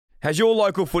Has your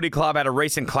local footy club had a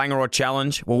recent clanger or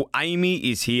challenge? Well,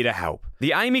 Amy is here to help.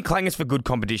 The Amy Clangers for Good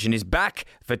competition is back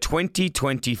for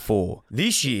 2024.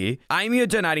 This year, Amy are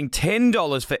donating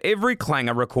 $10 for every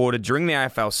clanger recorded during the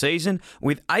AFL season,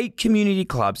 with 8 community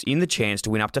clubs in the chance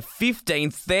to win up to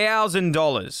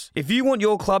 $15,000. If you want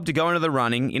your club to go into the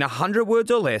running in 100 words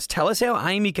or less, tell us how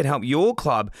Amy can help your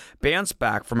club bounce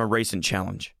back from a recent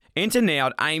challenge. Enter now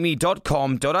at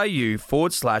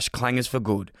amy.com.au/clangers for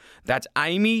good. That's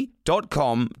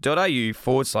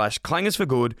amy.com.au/clangers for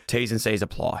good. T's and C's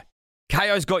apply.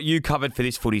 KO's got you covered for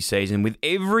this footy season with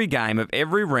every game of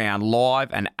every round live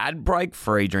and ad break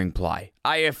free during play.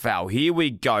 AFL, here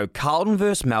we go. Carlton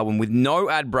versus Melbourne with no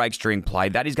ad breaks during play.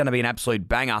 That is going to be an absolute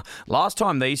banger. Last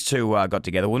time these two got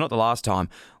together, well, not the last time.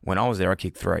 When I was there, I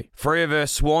kicked 3. Freo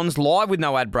versus Swans, live with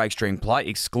no ad breaks during play,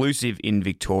 exclusive in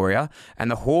Victoria. And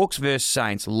the Hawks versus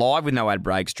Saints, live with no ad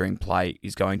breaks during play,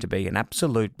 is going to be an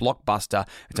absolute blockbuster.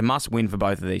 It's a must-win for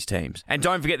both of these teams. And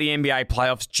don't forget the NBA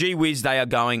playoffs. Gee whiz, they are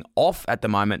going off at the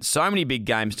moment. So many big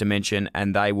games to mention,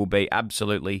 and they will be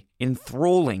absolutely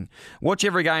enthralling. Watch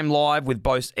every game live with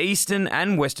both Eastern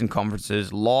and Western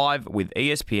conferences live with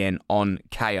ESPN on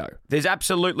KO. There's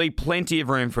absolutely plenty of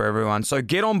room for everyone, so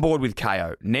get on board with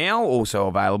KO. Now also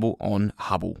available on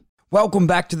Hubble. Welcome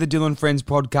back to the Dylan Friends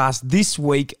podcast. This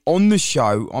week on the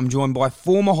show, I'm joined by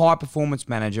former high performance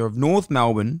manager of North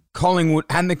Melbourne, Collingwood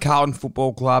and the Carlton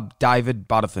Football Club, David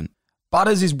Butterfield.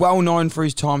 Butters is well known for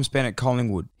his time spent at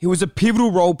Collingwood. He was a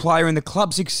pivotal role player in the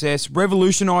club's success,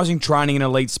 revolutionising training in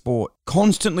elite sport,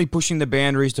 constantly pushing the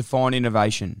boundaries to find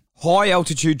innovation. High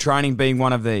altitude training being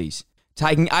one of these.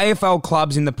 Taking AFL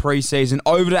clubs in the pre-season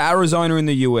over to Arizona in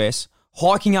the US,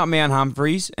 hiking up Mount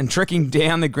Humphreys and trekking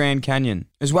down the Grand Canyon,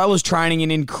 as well as training in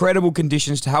incredible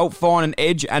conditions to help find an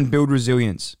edge and build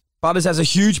resilience. Butters has a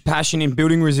huge passion in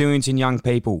building resilience in young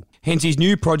people. Hence his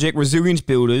new project, Resilience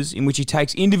Builders, in which he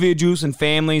takes individuals and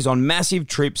families on massive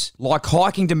trips like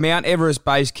hiking to Mount Everest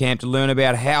Base Camp to learn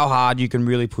about how hard you can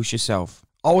really push yourself.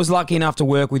 I was lucky enough to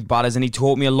work with Butters and he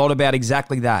taught me a lot about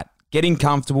exactly that, getting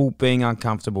comfortable being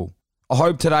uncomfortable. I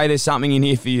hope today there's something in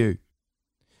here for you.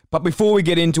 But before we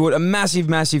get into it, a massive,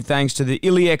 massive thanks to the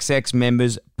IllyXX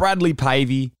members, Bradley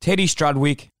Pavey, Teddy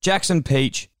Strudwick, Jackson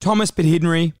Peach, Thomas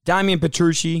Pidhidnery, Damien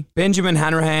Petrucci, Benjamin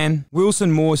Hanrahan,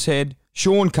 Wilson Moorshead,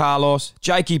 Sean Carlos,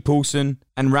 Jakey Poulsen,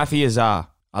 and Rafi Azar.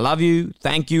 I love you,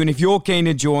 thank you, and if you're keen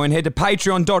to join, head to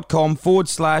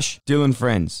patreon.com/Dylan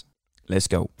Friends. Let's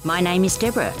go. My name is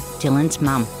Deborah, Dylan's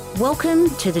mum. Welcome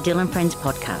to the Dylan Friends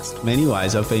podcast. In many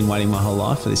ways, I've been waiting my whole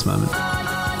life for this moment.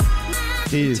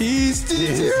 Tears.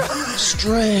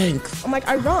 Strength. I'm like,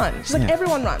 I run. She's like,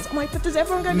 everyone runs. I'm like, but does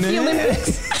everyone go to the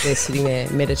Olympics? They're sitting there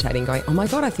meditating, going, oh my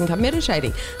God, I think I'm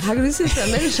meditating. How good is this?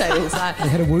 I'm meditating. It's like, I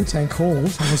had a Wu-Tang call. I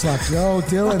was like, yo,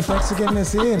 Dylan, thanks for getting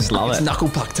us in. Just love it. It's knuckle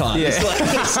puck time. Yeah.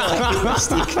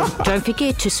 Don't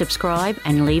forget to subscribe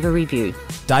and leave a review.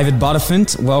 David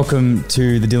Butterfield, welcome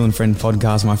to the Dylan Friend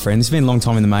podcast, my friend. It's been a long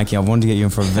time in the making. I've wanted to get you in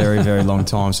for a very, very long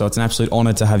time, so it's an absolute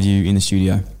honour to have you in the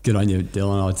studio. Good on you,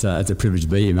 Dylan. It's a privilege to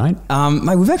be here, mate.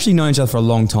 Mate, we've actually known each other for a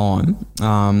long time.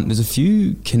 There's a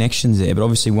few connections there, but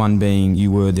obviously one being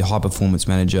you were the high performance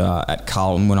manager at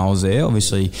Carlton when I was there.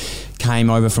 Obviously came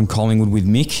over from Collingwood with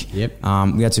Mick. Yep.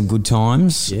 We had some good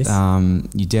times. Yes.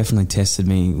 You definitely tested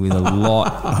me with a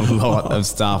lot of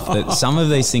stuff that some of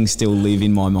these things still live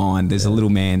in my mind. There's a little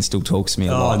man still talks to me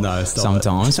a lot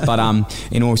sometimes. But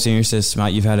in all seriousness,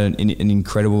 mate, you've had an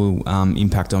incredible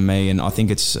impact on me, and I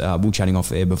think it's we were chatting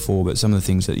off air before, but some of the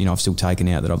things that I've still taken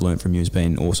out that I've learned from you has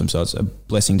been awesome. So it's a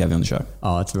blessing to have you on the show.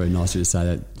 Oh, it's very nice of you to say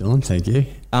that, Dylan. Thank you.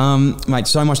 Mate,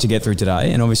 so much to get through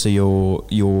today, and obviously your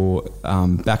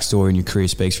backstory and your career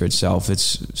speaks for itself.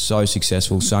 It's so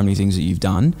successful, so many things that you've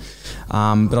done.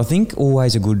 But I think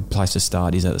always a good place to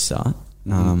start is at the start.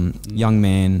 Young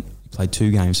man, played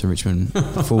 2 games for Richmond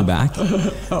fullback. I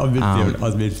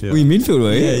was midfield. Were you midfield,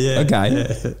 were you? Yeah. Okay.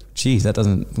 Yeah. Jeez, that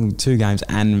doesn't... 2 games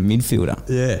and midfielder.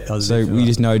 Yeah, I was So midfielder. we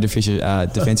just know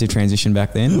defensive transition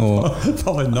back then, or...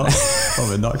 Probably not.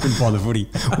 Couldn't find the footy.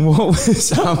 What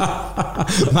was...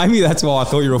 maybe that's why I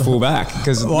thought you were a fullback,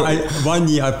 because... Well, 1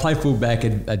 year, I played fullback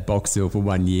at Box Hill for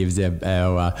 1 year. It was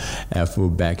our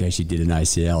fullback actually did an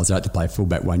ACL, so I had to play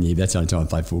fullback 1 year. That's the only time I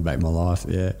played fullback in my life,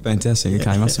 yeah. Fantastic.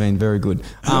 Okay, must have been very good.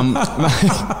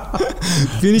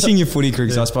 Finishing your footy career,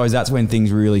 'cause I suppose that's when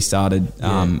things really started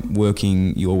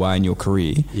working your way in your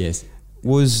career. Yes.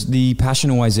 Was the passion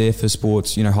always there for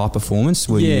sports, high performance?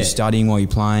 Were you studying while you're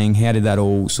playing? How did that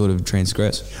all sort of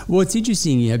transgress? Well, it's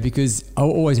interesting, because I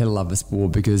always had a love of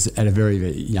sport, because at a very,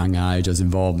 very young age I was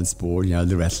involved in sport,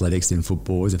 little athletics and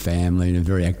football as a family, and a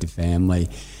very active family.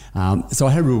 So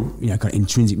I had a real, kind of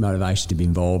intrinsic motivation to be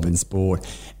involved in sport,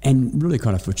 and really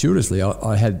kind of fortuitously,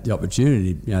 I had the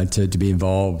opportunity, to be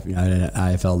involved, at an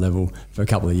AFL level for a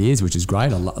couple of years, which is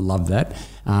great. I loved that.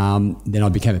 Then I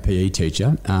became a PE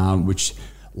teacher, which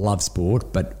loved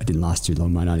sport, but it didn't last too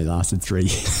long, mate. It only lasted 3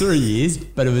 years.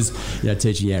 But it was,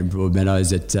 teaching out in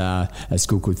Broadmeadows at a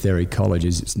school called Therry College.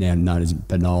 It's now known as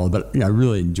Benola, but,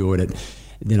 really enjoyed it.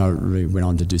 Then I really went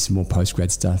on to do some more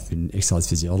postgrad stuff in exercise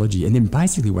physiology. And then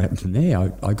basically what happened from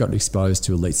there, I got exposed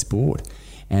to elite sport.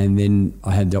 And then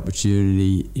I had the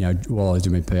opportunity, while I was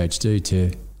doing my PhD,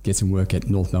 to get some work at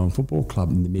North Melbourne Football Club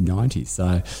in the mid-90s.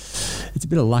 So it's a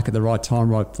bit of luck at the right time,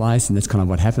 right place, and that's kind of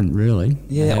what happened, really.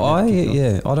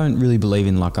 I don't really believe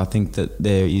in luck. I think that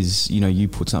there is, you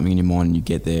put something in your mind and you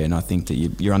get there, and I think that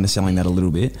you're underselling that a little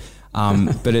bit.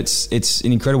 But it's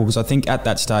incredible, because I think at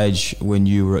that stage when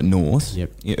you were at North,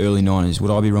 early 90s, would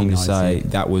I be wrong to say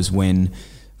that was when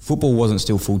football wasn't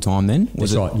still full-time then?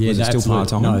 Was it still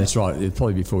part-time? No, that's right. It was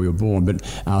probably before you were born. But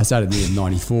I started there in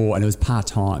 94 and it was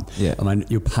part-time. Yeah. I mean,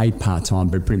 you're paid part-time,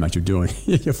 but pretty much you're doing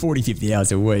you're 40, 50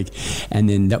 hours a week. And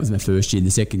then that was my first year.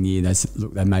 The second year,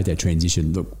 they made that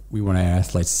transition. Look, we want our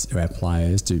athletes, our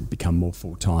players to become more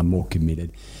full-time, more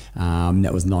committed.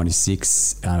 That was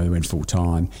 96. We went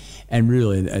full-time. And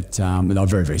really, they're a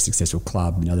very, very successful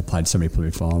club. They played so many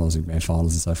preliminary finals and grand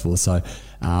finals and so forth. So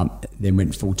then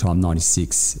went full-time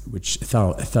 96, which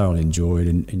I thoroughly enjoyed.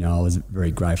 And, I was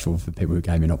very grateful for people who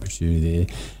gave me an opportunity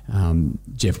there.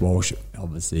 Jeff Walsh,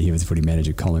 obviously, he was the footy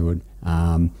manager at Collingwood.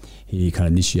 He kind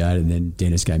of initiated, and then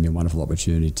Dennis gave me a wonderful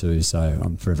opportunity too. So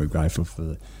I'm forever grateful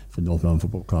for North Melbourne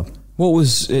Football Club. What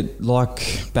was it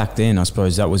like back then? I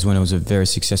suppose that was when it was a very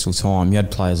successful time. You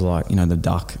had players like, the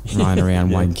Duck running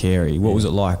around, Wayne Carey. What was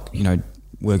it like,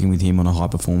 working with him on a high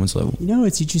performance level?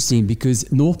 It's interesting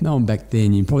because North Melbourne back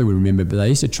then, you probably would remember, but they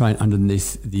used to train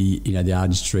underneath the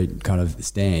Arden Street kind of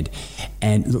stand.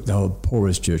 And look, they were poor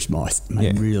as church mice.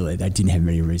 Really, they didn't have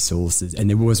many resources, and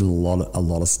there wasn't a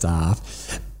lot of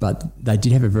staff, but they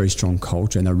did have a very strong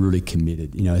culture, and they were really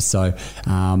committed.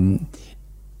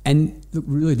 And look,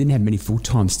 really didn't have many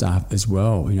full-time staff as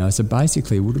well, So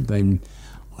basically, it would have been,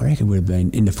 I reckon,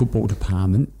 in the football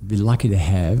department, be lucky to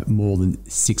have more than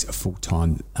 6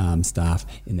 full-time staff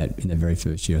in that very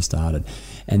first year I started,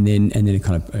 and then it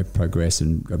kind of progressed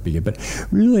and got bigger. But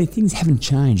really, things haven't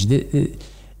changed. They're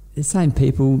the same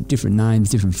people, different names,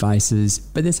 different faces,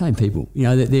 but they're the same people.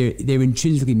 They're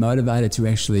intrinsically motivated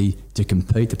to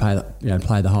compete, to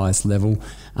play the highest level.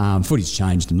 Footy's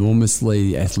changed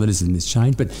enormously, athleticism has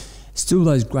changed, but still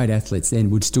those great athletes then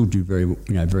would still do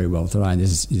very well today, and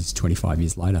this is 25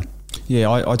 years later.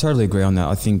 Yeah, I totally agree on that.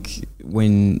 I think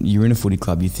when you're in a footy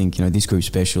club, you think, this group's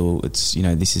special, it's,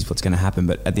 this is what's going to happen.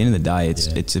 But at the end of the day,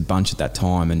 it's a bunch at that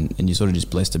time, and you're sort of just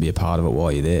blessed to be a part of it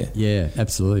while you're there. Yeah,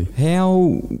 absolutely.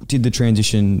 How did the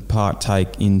transition part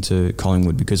take into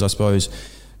Collingwood? Because I suppose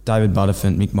David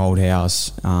Butterfield, Mick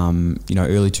Moldhouse,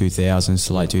 early 2000s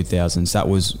to late 2000s, that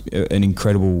was an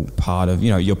incredible part of,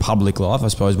 your public life, I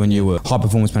suppose, when you were high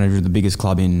performance manager of the biggest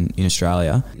club in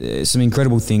Australia. Some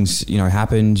incredible things,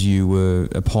 happened. You were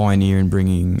a pioneer in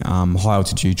bringing high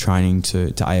altitude training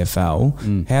to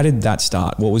AFL. How did that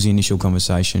start? What was the initial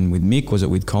conversation with Mick? Was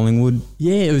it with Collingwood?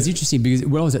 Yeah, it was interesting because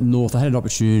when I was at North, I had an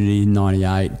opportunity in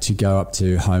 98 to go up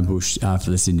to Homebush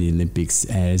for the Sydney Olympics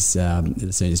as the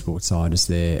senior sports scientist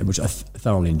there, which I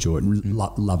thoroughly enjoyed and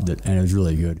loved it, and it was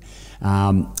really good.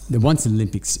 Once the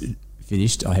Olympics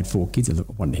finished, I had 4 kids. I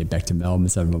wanted to head back to Melbourne,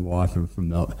 so my wife from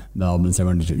Melbourne, so I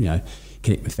wanted to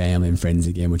connect with family and friends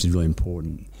again, which is really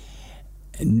important.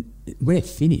 And when it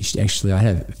finished, actually, I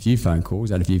had a few phone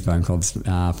calls. I had a few phone calls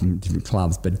from different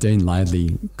clubs, but Dean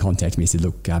Laidley contacted me and said,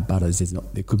 "Look, Butters,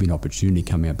 there could be an opportunity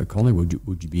coming up at Collingwood.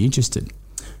 Would you be interested?"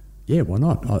 Yeah, why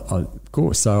not? Of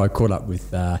course. So I caught up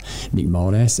with Mick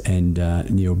Moldhouse and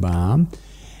Neil Baum,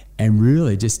 and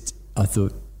really I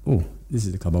thought, this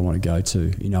is the club I want to go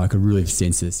to. I could really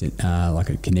sense this, like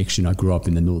a connection. I grew up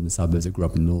in the northern suburbs. I grew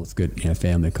up in North, good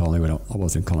family in Collingwood. I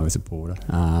wasn't a Collingwood supporter,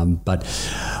 but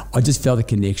I just felt a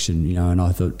connection, and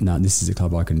I thought, no, this is a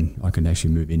club I can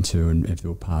actually move into and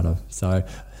feel part of.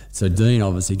 So Dean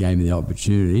obviously gave me the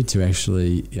opportunity to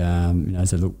actually,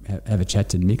 say, look, have a chat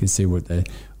to Mick and see what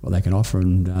they can offer,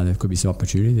 and there could be some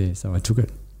opportunity there. So I took it.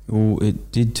 Well,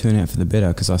 it did turn out for the better,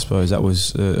 because I suppose that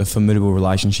was a formidable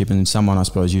relationship, and someone I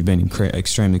suppose you've been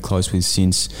extremely close with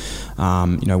since,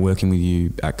 working with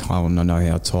you at Carlton. I know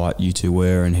how tight you two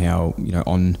were, and how,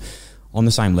 on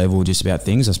the same level just about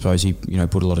things. I suppose he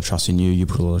put a lot of trust in you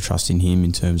put a lot of trust in him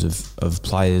in terms of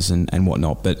players and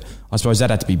whatnot, but I suppose that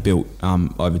had to be built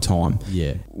over time.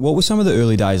 Yeah. What were some of the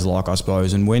early days like, I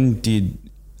suppose, and when did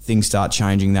things start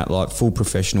changing that like full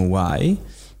professional way,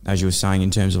 as you were saying,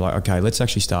 in terms of like, okay, let's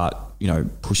actually start,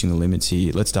 pushing the limits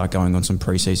here. Let's start going on some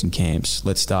pre-season camps.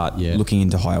 Let's start looking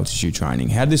into high altitude training.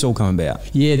 How did this all come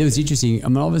about? Yeah, that was interesting. I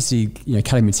mean, obviously,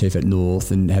 cutting my teeth at North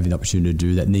and having the opportunity to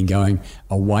do that, and then going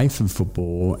away from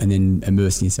football and then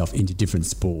immersing yourself into different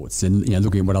sports and,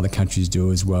 looking at what other countries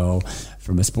do as well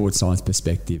from a sports science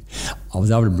perspective, I was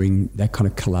able to bring that kind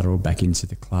of collateral back into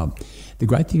the club. The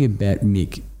great thing about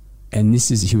Mick, and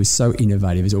he was so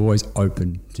innovative, he's always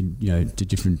open to, to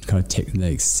different kind of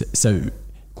techniques. So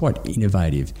quite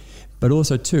innovative, but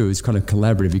also too, it's kind of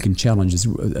collaborative. You can challenge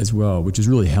as well, which is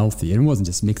really healthy. And it wasn't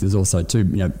just Mick, there's also too,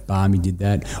 Barmy did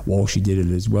that, Walshy did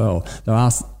it as well. They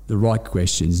asked the right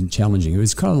questions and challenging. It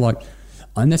was kind of like,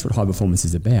 and that's what high performance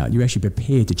is about. You're actually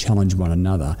prepared to challenge one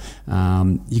another.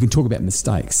 You can talk about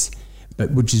mistakes,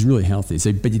 but which is really healthy.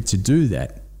 So, but to do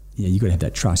that, you've got to have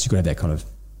that trust. You've got to have that kind of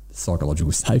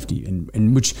psychological safety,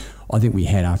 and which I think we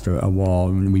had after a while.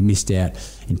 When we missed out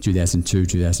in 2002,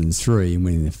 2003 and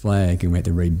winning the flag, and we had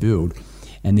to rebuild,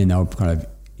 and then they were kind of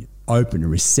open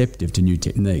and receptive to new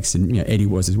techniques, and Eddie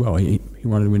was as well. He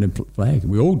wanted to win a flag.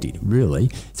 We all did,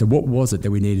 really. So what was it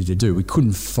that we needed to do? We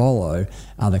couldn't follow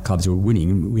other clubs who were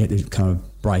winning. We had to kind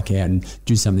of break out and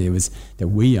do something that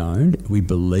we owned, we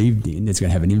believed in, that's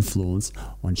going to have an influence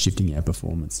on shifting our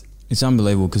performance. It's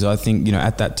unbelievable because I think,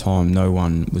 at that time, no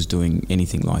one was doing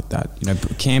anything like that.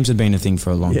 Camps had been a thing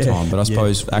for a long time, but I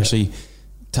suppose actually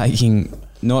taking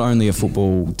not only a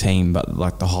football team, but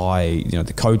like the high,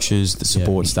 the coaches, the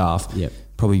support staff,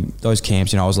 probably those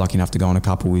camps, I was lucky enough to go on a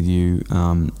couple with you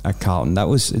at Carlton.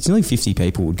 It's nearly 50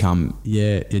 people would come on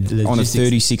a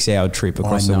 36-hour trip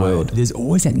across the world. There's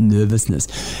always that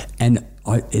nervousness. And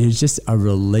it is just a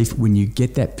relief when you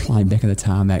get that plane back on the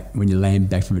tarmac, when you land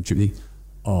back from a trip, you think,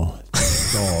 oh,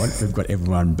 God, we've got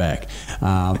everyone back.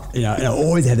 And I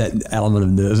always had that element of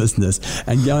nervousness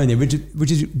and going there, which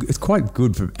is it's quite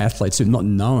good for athletes too, not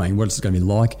knowing what it's going to be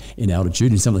like in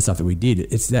altitude and some of the stuff that we did.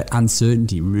 It's that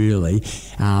uncertainty, really,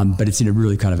 but it's in a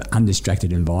really kind of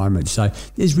undistracted environment. So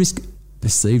there's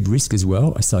perceived risk as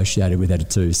well associated with that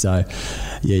too. So,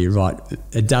 yeah, you're right.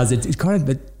 It does. It's kind of,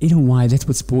 but in a way, that's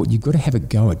what sport. You've got to have a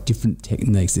go at different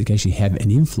techniques that actually have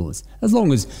an influence. As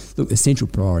long as, look, the central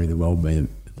priority of the well-being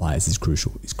of players is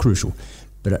crucial. It's crucial.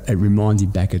 But it reminds you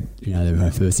back at, they were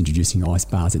first introducing ice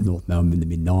bars at North Melbourne in the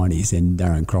mid-90s, and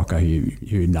Darren Crocker, who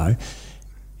you know,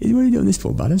 what are you doing this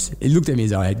for, Butters? He looked at me as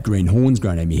though I had green horns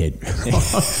growing out of my head.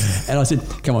 And I said,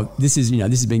 come on, this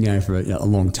has been going for a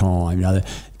long time. It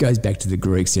goes back to the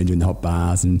Greeks doing the hot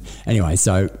bars. And anyway,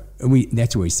 so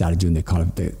that's where we started doing the kind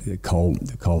of the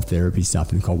cold therapy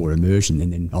stuff and the cold water immersion.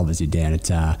 And then obviously down at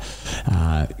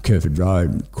Kerford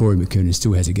Road, Corey McKernan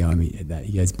still has a go at me at that.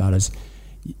 He goes, Butters,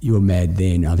 you were mad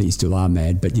then. I think you still are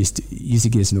mad, but you used to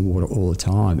get us in the water all the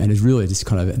time, and it's really just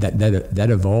kind of that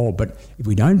evolved. But if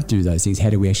we don't do those things,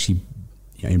 how do we actually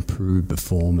improve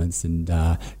performance and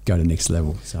go to the next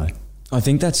level? So I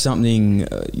think that's something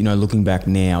looking back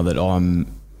now that I'm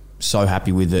so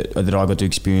happy with it, that I got to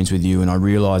experience with you, and I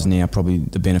realise now probably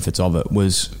the benefits of it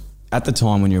was. At the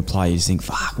time when you're a player, you think,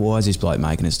 fuck, why is this bloke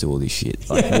making us do all this shit?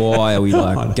 Like, why are we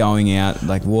going out?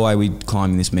 Like, why are we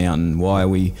climbing this mountain? Why are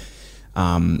we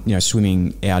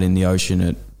swimming out in the ocean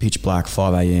at pitch black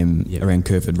 5 a.m. around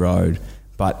Kerford Road?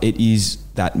 But it is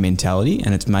that mentality,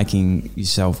 and it's making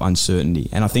yourself uncertainty.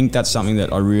 And I think that's something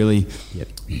that I really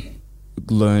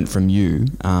learned from you,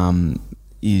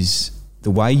 is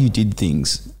the way you did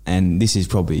things. And this is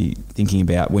probably thinking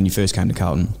about when you first came to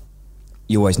Carlton,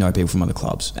 you always know people from other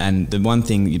clubs. And the one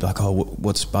thing you'd be like, oh,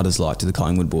 what's Butters like to the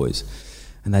Collingwood boys?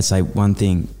 And they'd say one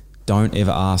thing, don't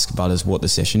ever ask Butters what the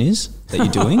session is that you're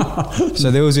doing.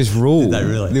 So there was this rule. Did they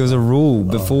really? There was a rule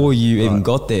before you even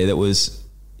got there that was,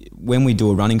 when we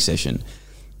do a running session,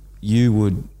 you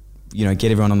would, get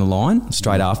everyone on the line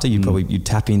straight after. You'd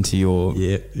tap into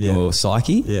your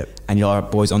psyche, and you're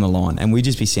like, boys, on the line. And we'd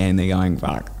just be standing there going,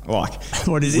 fuck, like,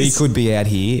 what is we this? could be out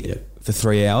here for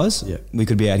 3 hours. We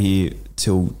could be out here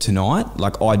till tonight.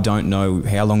 Like, I don't know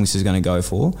how long this is going to go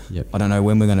for. I don't know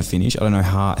when we're going to finish. I don't know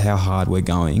how hard we're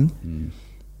going.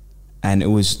 And it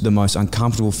was the most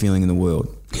uncomfortable feeling in the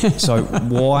world. So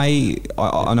why,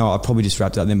 I know I probably just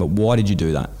wrapped it up then, but why did you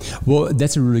do that? Well,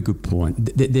 that's a really good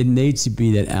point. There needs to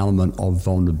be that element of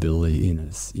vulnerability in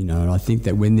us, and I think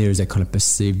that when there is that kind of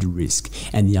perceived risk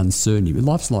and the uncertainty,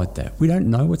 life's like that. We don't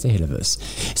know what's ahead of us.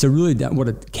 So really what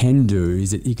it can do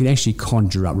is that you can actually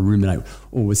conjure up, ruminate,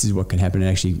 oh, this is what can happen, and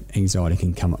actually anxiety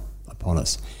can come upon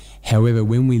us. However,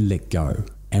 when we let go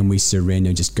and we surrender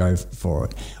and just go for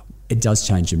it, it does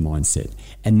change your mindset.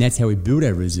 And that's how we build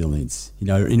our resilience,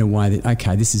 in a way that,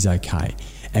 okay, this is okay.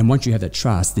 And once you have that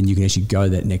trust, then you can actually go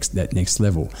that next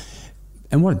level.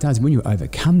 And what it does, when you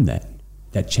overcome that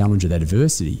challenge or that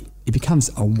adversity, it becomes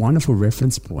a wonderful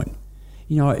reference point.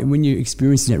 You know, when you're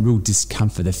experiencing that real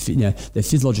discomfort, the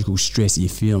physiological stress that you're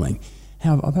feeling,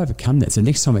 how I've overcome that. So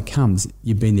next time it comes,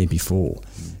 you've been there before.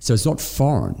 So it's not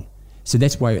foreign. So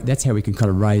that's how we can kind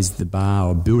of raise the bar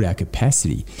or build our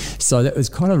capacity. So that was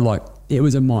kind of like, it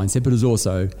was a mindset, but it was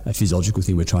also a physiological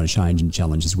thing we're trying to change and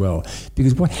challenge as well.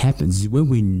 Because what happens is when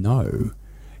we know,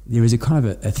 there is a kind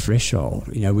of a threshold.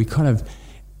 You know,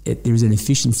 there is an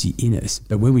efficiency in us,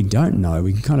 but when we don't know,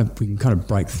 we can kind of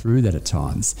break through that at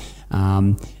times.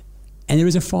 And there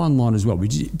is a fine line as well,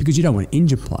 because you don't want to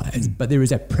injure players, but there is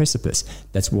that precipice.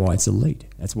 That's why it's elite.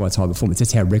 That's why it's high performance.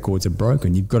 That's how records are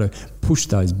broken. You've got to push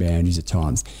those boundaries at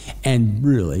times. And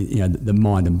really, you know, the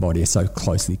mind and body are so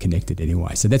closely connected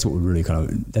anyway. So that's what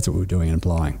we're doing and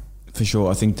applying. For sure.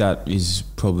 I think that is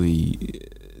probably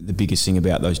the biggest thing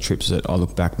about those trips that I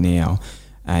look back now.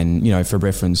 And, you know, for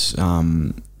reference,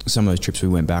 some of those trips we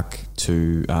went back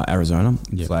to Arizona,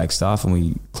 Flagstaff, and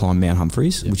we climbed Mount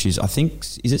Humphreys, which is, I think,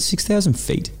 is it 6,000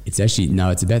 feet? It's actually, no,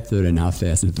 it's about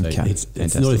 13,500 feet. Okay. It's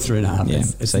nearly 3.5. Yeah.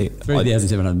 It's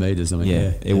 3,700 metres. Something.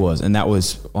 Yeah, it was. And that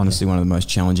was honestly one of the most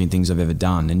challenging things I've ever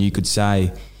done. And you could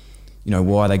say, you know,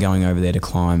 why are they going over there to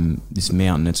climb this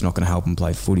mountain? It's not going to help them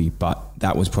play footy. But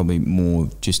that was probably more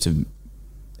just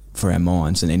for our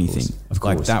minds than anything. Of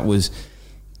course. Like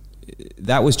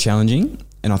that was challenging.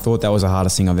 And I thought that was the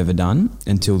hardest thing I've ever done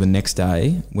until the next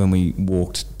day when we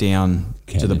walked down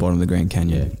to the bottom of the Grand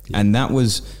Canyon. Yeah. And that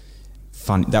was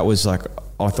fun. That was like,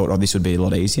 I thought, this would be a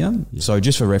lot easier. Yeah. So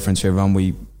just for reference for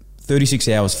everyone, 36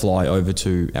 hours fly over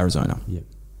to Arizona. Yeah.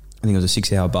 I think it was a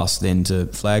 6-hour bus then to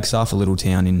Flagstaff, a little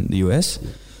town in the US. Yeah.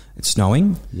 It's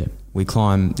snowing. Yeah. We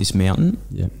climb this mountain.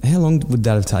 Yeah. How long would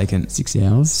that have taken? 6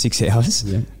 hours. 6 hours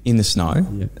in the snow.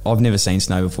 Yeah. I've never seen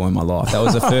snow before in my life. That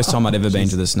was the first time I'd ever been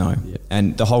to the snow. Yeah.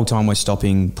 And the whole time we're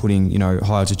stopping, putting, you know,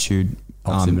 high altitude.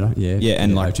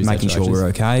 And like making sure we're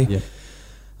okay.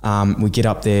 Yeah. We get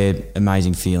up there,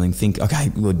 amazing feeling. Think,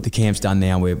 okay, well, the camp's done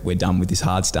now. We're done with this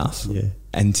hard stuff. Yeah.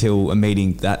 Until a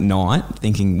meeting that night,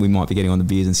 thinking we might be getting on the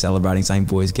beers and celebrating, saying,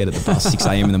 boys, get at the bus, 6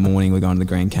 a.m. in the morning, we're going to the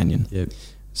Grand Canyon. Yep.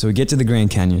 So we get to the Grand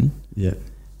Canyon,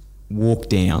 walk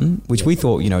down, which we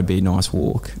thought, you know, would be a nice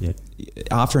walk. Yep.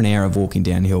 After an hour of walking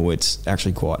downhill, it's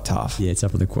actually quite tough. Yeah, it's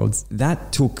up on the quads.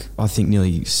 That took, I think,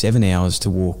 nearly 7 hours to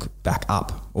walk back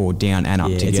up or down and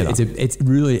up together. It's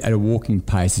really at a walking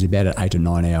pace. It's about an 8 or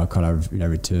 9 hour kind of, you know,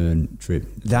 return trip.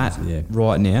 That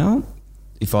right now,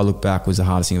 if I look back, was the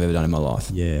hardest thing I've ever done in my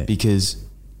life. Yeah. Because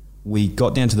we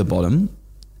got down to the bottom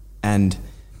and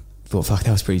thought, fuck,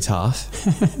 that was pretty tough.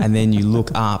 And then you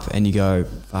look up and you go,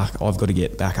 fuck, I've got to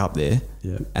get back up there.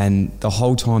 Yeah. And the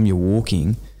whole time you're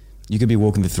walking, you could be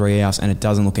walking for 3 hours and it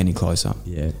doesn't look any closer.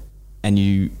 Yeah. And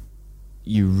you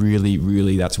really,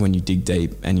 really, that's when you dig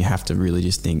deep and you have to really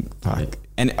just think, fuck. Yeah.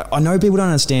 And I know people don't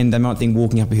understand. They might think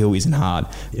walking up a hill isn't hard,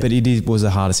 but was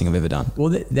the hardest thing I've ever done. Well,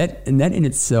 that in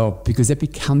itself, because that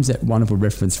becomes that wonderful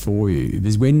reference for you.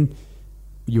 Because when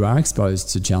you are exposed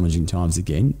to challenging times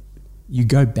again, you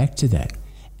go back to that.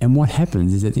 And what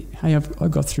happens is that, hey, I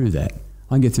got through that.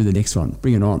 I can get through the next one.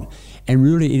 Bring it on. And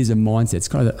really, it is a mindset. It's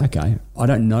kind of like, okay, I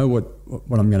don't know what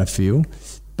I'm going to feel,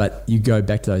 but you go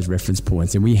back to those reference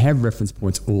points. And we have reference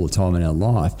points all the time in our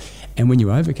life. And when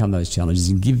you overcome those challenges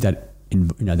and give that, you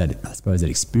know, that, I suppose, that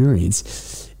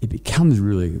experience, it becomes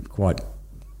really quite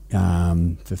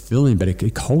fulfilling, but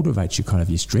it cultivates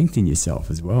your strength in yourself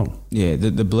as well. Yeah,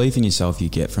 the belief in yourself you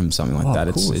get from something like that,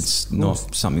 it's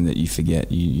not something that you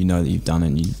forget. You know that you've done it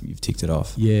and you've ticked it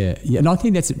off. Yeah, and I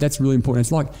think that's really important.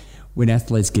 It's like when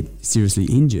athletes get seriously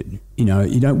injured, you know,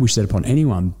 you don't wish that upon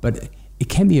anyone, but it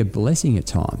can be a blessing at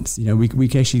times. You know, we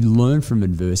can actually learn from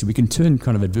adversity. We can turn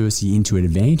kind of adversity into an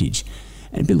advantage.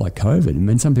 And a bit like COVID. I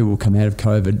mean, some people will come out of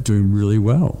COVID doing really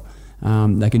well.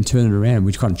 They can turn it around.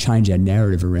 We kind of change our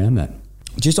narrative around that.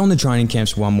 Just on the training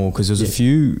camps, one more, because there's a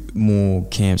few more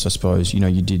camps, I suppose. You know,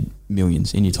 you did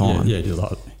millions in your time. Yeah, you did a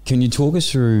lot. Can you talk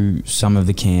us through some of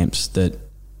the camps that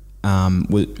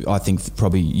I think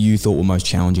probably you thought were most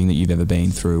challenging that you've ever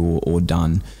been through or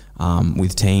done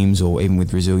with teams or even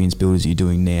with resilience builders you're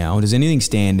doing now? Does anything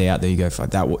stand out that you go,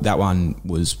 that one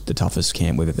was the toughest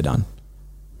camp we've ever done?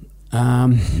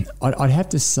 I'd have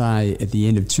to say at the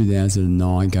end of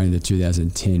 2009, going into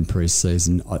 2010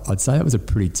 pre-season, I'd say that was a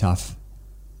pretty tough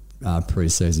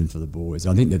pre-season for the boys.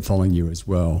 I think that following year as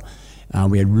well,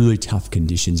 we had really tough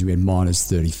conditions. We had minus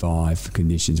 35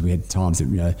 conditions. We had times that,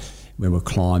 you know, when we're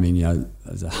climbing, you know,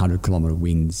 there's 100-kilometre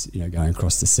winds, you know, going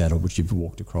across the saddle, which you've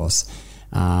walked across.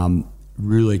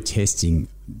 Really testing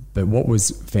But what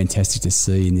was fantastic to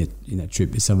see in that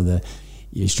trip is some of the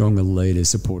stronger leaders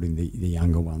supporting the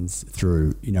younger ones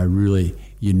through, really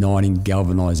uniting,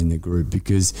 galvanising the group,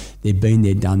 because they've been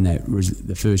there, done that. Whereas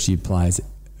the first year players,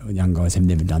 young guys, have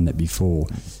never done that before.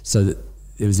 So that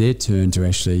it was their turn to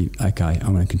actually, okay,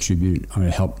 I'm going to contribute, I'm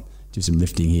going to help do some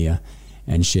lifting here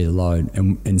and share the load.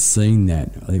 And seeing that,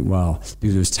 I think, wow,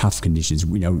 because it was tough conditions,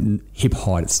 hip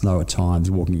height, it's snow at times,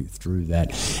 walking through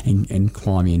that and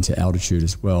climbing into altitude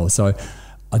as well. So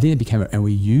I think it became, and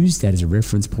we used that as a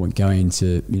reference point going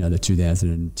into, the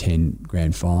 2010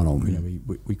 grand final.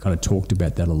 We kind of talked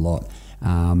about that a lot.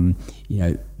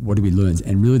 What did we learn?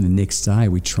 And really, the next day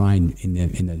we trained in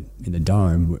the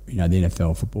dome, the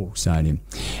NFL football stadium,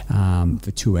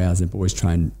 for 2 hours. The boys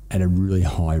trained at a really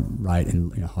high rate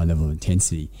and high level of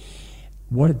intensity.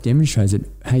 What it demonstrates that,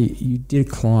 hey, you did a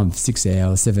climb for 6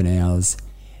 hours, 7 hours,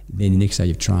 then the next day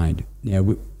you've trained. Now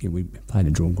we played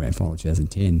a drawn grand final in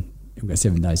 2010. We've got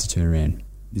 7 days to turn around.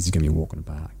 This is going to be a walk in the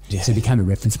park. Yeah. So it became a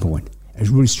reference point. It was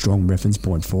a really strong reference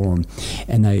point for them.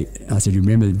 And I said, you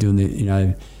remember doing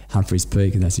the, Humphreys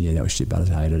Peak? And they said, yeah, that was shit, but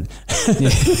I hated it.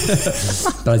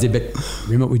 But I said, but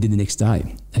remember what we did the next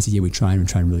day? I said, yeah, we trained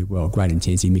really well. Great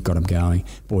intensity. Mick got them going.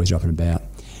 Boys are up and about.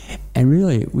 And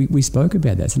really, we spoke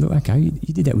about that. So look, okay,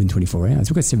 you did that within 24 hours.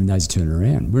 We've got 7 days to turn it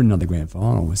around. We're in another grand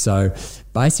final. So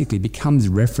basically it becomes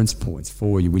reference points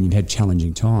for you when you've had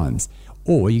challenging times.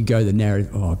 Or you go the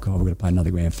narrative, oh, God, we're going to play another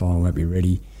grand final, we won't be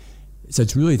ready. So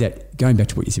it's really that, going back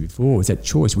to what you said before, it's that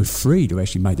choice. We're free to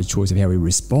actually make the choice of how we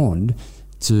respond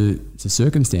to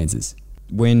circumstances.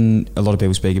 When a lot of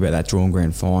people speak about that drawn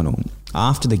grand final,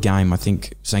 after the game, I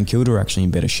think St Kilda were actually in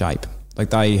better shape.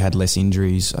 Like, they had less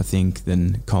injuries, I think,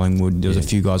 than Collingwood. There was a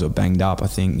few guys that were banged up. I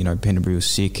think, Pendlebury was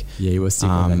sick. Yeah, he was sick.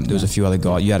 There was a few other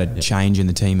guys. You had a change in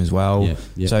the team as well.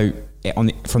 Yeah. So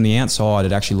from the outside,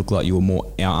 it actually looked like you were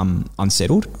more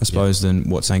unsettled, I suppose, than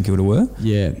what St Kilda were.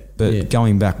 Yeah. But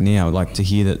going back now, like, to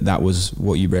hear that was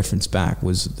what you referenced back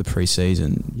was the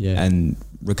pre-season and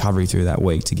recovery through that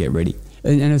week to get ready.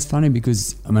 And it's funny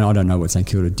because, I don't know what St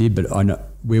Kilda did, but I know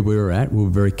where we were at, we were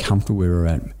very comfortable where we were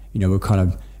at.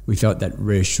 We felt that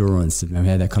reassurance and we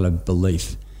had that kind of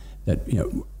belief that,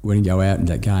 we're going to go out in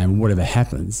that game and whatever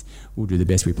happens, we'll do the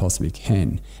best we possibly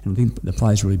can. And I think the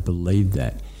players really believed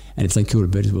that. And if St Kilda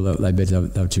beat us, well, they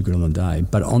were too good on the day.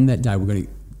 But on that day, we're going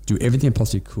to do everything they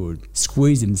possibly could,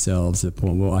 squeeze themselves to the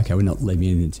point, well, okay, we're not leaving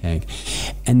anything in the tank.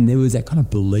 And there was that kind of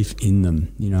belief in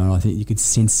them. I think you could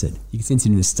sense it. You could sense it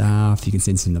in the staff, you can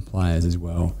sense it in the players as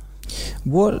well.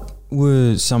 What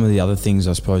were some of the other things,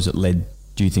 I suppose, that led,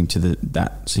 do you think, to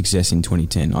that success in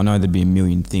 2010? I know there'd be a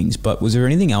million things, but was there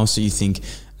anything else that you think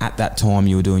at that time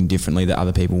you were doing differently that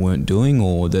other people weren't doing,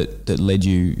 or that led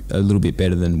you a little bit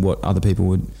better than what other people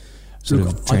would sort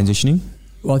of transitioning?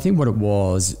 I think what it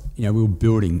was, we were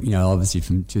building, obviously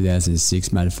from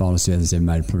 2006 made a final, 2007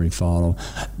 made a preliminary final.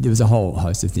 There was a whole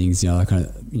host of things,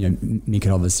 Mick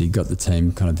had obviously got the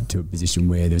team kind of to a position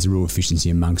where there was a real efficiency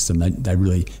amongst them. They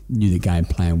really knew the game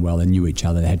plan well. They knew each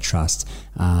other. They had trust.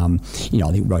 I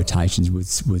think rotations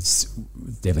was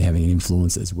definitely having an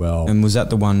influence as well. And was that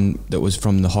the one that was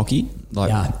from the hockey?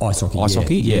 Ice hockey. Ice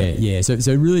hockey? Yeah.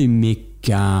 So really Mick,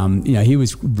 he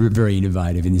was very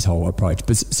innovative in this whole approach,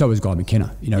 but so was Guy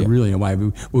McKenna. Really in a way,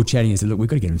 we were chatting and said, look, we've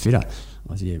got to get him fitter.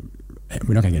 I said, yeah,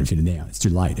 we're not going to get him fitter now. It's too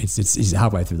late. It's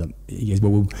halfway through them. He goes,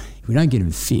 well, if we don't get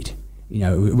him fit, we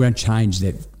won't change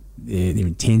their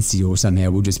intensity, or somehow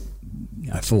we'll just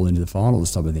fall into the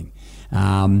finals type of thing.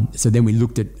 So then we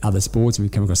looked at other sports and we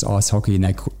came across ice hockey, and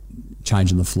they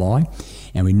change on the fly,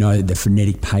 and we know that the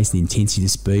frenetic pace and the intensity, the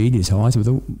speed is high. So we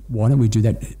thought, why don't we do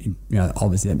that?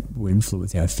 Obviously that will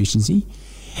influence our efficiency,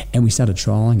 and we started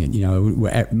trialling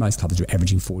it. Most clubs were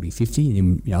averaging 40, 50,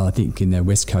 and then, I think in the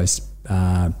West Coast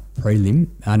prelim,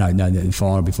 the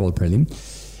final before the prelim,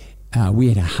 we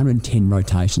had 110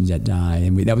 rotations that day,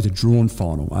 and that was a drawn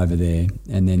final over there.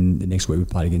 And then the next week we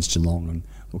played against Geelong, and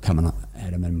we're coming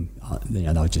at them, and they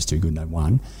were just too good and they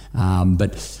won.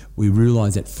 But we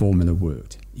realised that formula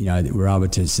worked. That we were able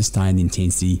to sustain the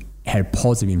intensity, had a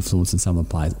positive influence on some of the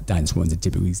players. Dane Swan's a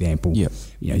typical example. Yep.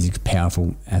 He's a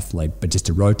powerful athlete, but just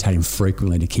to rotate him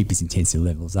frequently to keep his intensity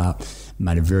levels up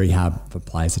made it very hard for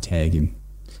players to tag him.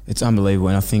 It's unbelievable,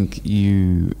 and I think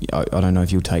I don't know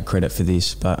if you'll take credit for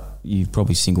this, but you've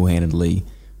probably single-handedly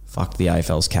fucked the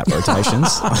AFL's cap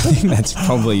rotations. I think that's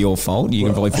probably your fault. You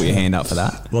can probably put your hand up for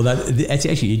that. Well, that's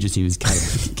actually interesting. Was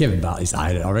Kevin Bartley's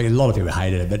hated it. I reckon a lot of people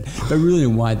hated it, but really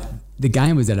in a way, the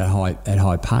game was at a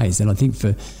high pace, and I think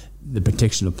for the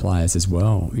protection of players as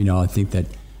well. I think that,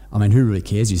 who really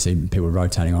cares? You see people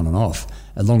rotating on and off.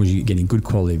 as long as you're getting good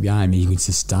quality of game and you can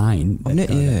sustain. I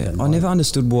never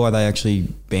understood why they actually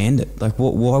banned it. Like,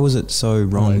 why was it so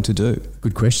wrong to do?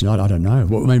 Good question. I don't know.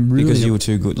 Well, I mean, really, because you were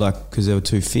too good, like because they were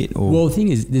too fit. Or well, the thing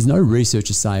is, there's no research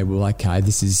to say, well, okay,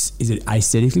 this is it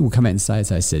aesthetically? We'll come out and say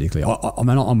it's aesthetically. I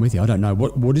mean, I'm with you. I don't know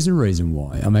what is the reason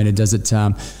why. I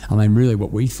mean, really,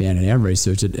 what we found in our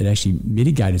research, it actually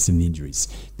mitigated some injuries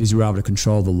because you were able to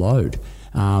control the load.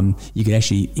 You could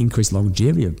actually increase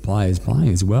longevity of players playing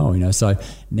as well, so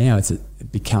now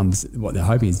it becomes what they're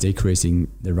hoping is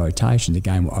decreasing the rotation. The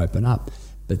game will open up,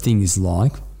 but things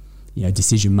like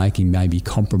decision making may be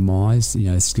compromised.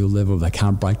 Skill level, they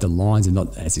can't break the lines and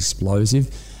not as explosive.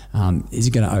 Is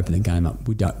it going to open the game up?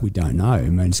 We don't know. I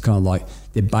mean, it's kind of like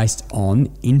they're based on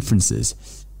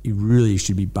inferences. You really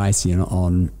should be basing it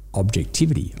on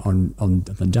objectivity, on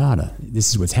the data. This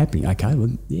is what's happening. Okay, well,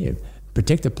 yeah.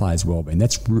 Protect the player's well-being.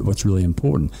 That's what's really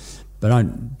important.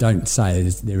 But don't say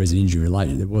there is an injury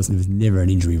related. There was never an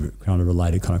injury kind of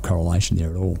related kind of correlation there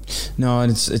at all. No,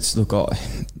 and it's look.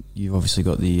 You've obviously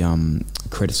got the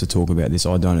credits to talk about this.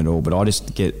 I don't at all. But I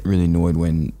just get really annoyed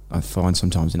when I find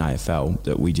sometimes in AFL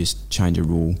that we just change a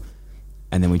rule,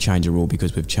 and then we change a rule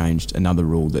because we've changed another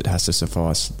rule that has to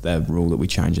suffice the rule that we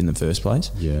changed in the first place.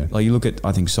 Yeah. Like you look at,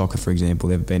 I think soccer, for example,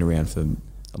 they've been around for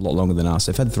a lot longer than us.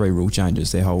 They've had 3 rule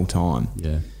changes their whole time.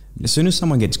 Yeah. As soon as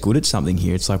someone gets good at something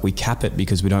here, it's like we cap it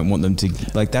because we don't want them to.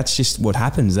 Like that's just what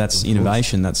happens. That's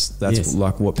innovation. That's yes.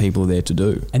 Like what people are there to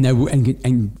do. And they will,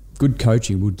 and good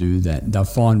coaching will do that. They'll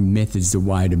find methods, the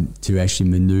way to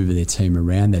actually manoeuvre their team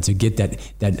around that to get that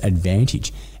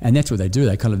advantage. And that's what they do.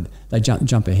 They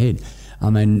jump ahead. I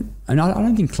mean, and I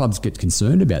don't think clubs get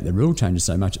concerned about the rule changes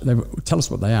so much. They tell us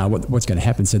what they are, what's going to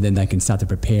happen, so then they can start to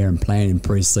prepare and plan in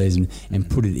pre-season and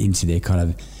put it into their kind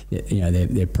of,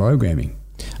 their programming.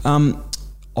 I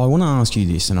want to ask you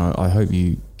this, and I hope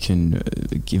you can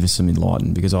give us some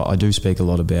enlightenment, because I do speak a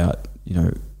lot about,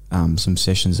 some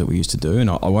sessions that we used to do, and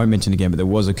I won't mention again, but there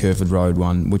was a Kerford Road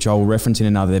one, which I will reference in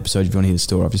another episode if you want to hear the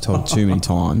story. I've just told it too many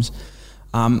times.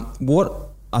 What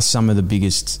are some of the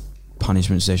biggest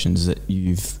punishment sessions that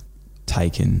you've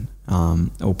taken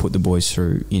or put the boys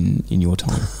through in your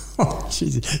time? Oh,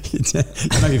 jeez.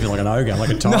 You make me feel like an ogre, like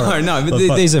a tyrant. No,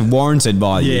 but these are warranted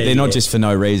by you. They're not just for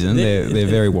no reason. They're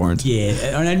very warranted.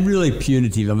 Yeah, and really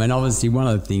punitive. I mean, obviously, one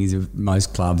of the things of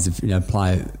most clubs, if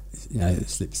player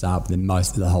slips up, then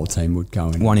most of the whole team would go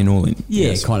in. One in, all in. Yeah,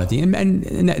 yes. Kind of thing.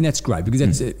 And that's great, because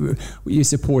that's you're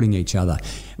supporting each other.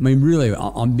 I mean, really,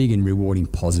 I'm big in rewarding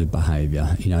positive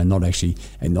behaviour, not actually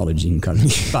acknowledging kind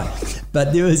of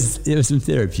but there was some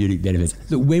therapeutic benefits.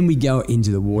 Look, when we go into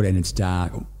the water and it's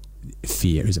dark,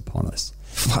 fear is upon us.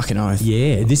 Fucking oath.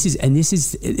 Yeah,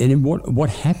 and what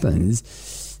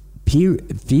happens,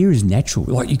 fear is natural.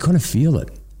 Like, you kind of feel it.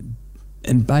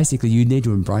 And basically you need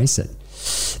to embrace it.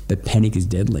 But panic is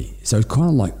deadly. So it's kind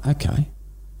of like, okay,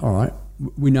 all right,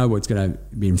 we know what's going to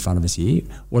be in front of us here.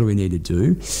 What do we need to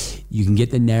do? You can get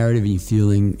the narrative and you're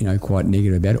feeling, quite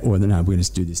negative about it, or no, we're going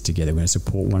to do this together. We're going to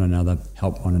support one another,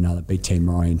 help one another, be team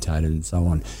orientated and so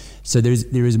on. So there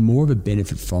is more of a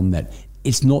benefit from that.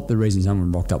 It's not the reason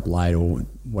someone rocked up late or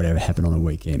whatever happened on the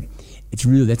weekend. It's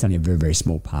really, that's only a very, very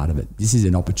small part of it. This is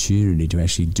an opportunity to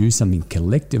actually do something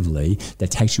collectively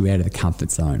that takes you out of the comfort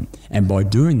zone. And by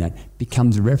doing that,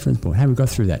 becomes a reference point. How we got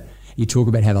through that? You talk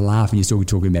about have a laugh, and you're still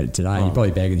talking about it today. Oh. You're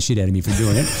probably bagging the shit out of me for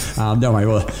doing it. Don't worry,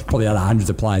 well, probably other hundreds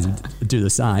of players would do the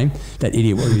same. That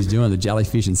idiot, what he was doing, the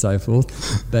jellyfish and so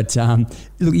forth. But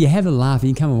look, you have a laugh and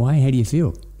you come away, how do you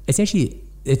feel? It's actually...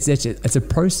 It's a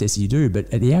process you do,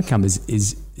 but the outcome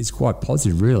is quite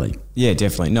positive, really. Yeah,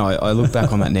 definitely. No, I look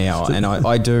back on that now, and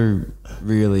I do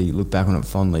really look back on it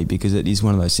fondly, because it is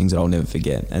one of those things that I'll never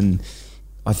forget. And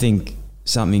I think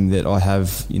something that I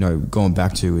have, gone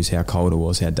back to is how cold it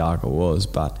was, how dark it was.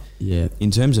 But yeah,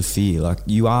 in terms of fear, like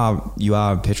you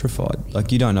are petrified.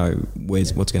 Like you don't know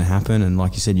what's going to happen, and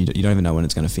like you said, you don't even know when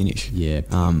it's going to finish. Yeah.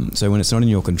 So when it's not in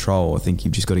your control, I think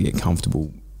you've just got to get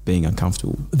comfortable being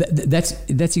uncomfortable.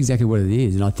 That's exactly what it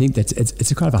is, and I think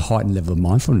it's a kind of a heightened level of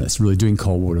mindfulness, really doing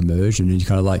cold water immersion, and you're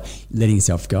kind of like letting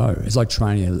yourself go. It's like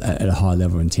training at a high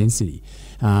level of intensity.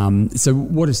 So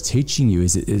what it's teaching you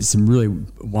is some really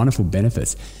wonderful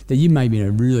benefits that you may be in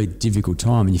a really difficult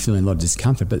time and you're feeling a lot of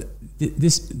discomfort, but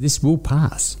this will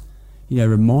pass.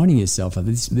 Reminding yourself of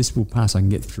this will pass. I can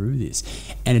get through this,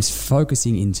 and it's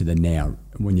focusing into the now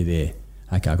when you're there.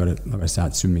 Okay, I've got to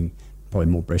start swimming. Probably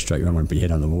more breaststroke. You don't want to put your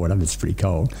head on the water. It's pretty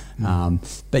cold.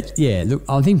 But yeah, look,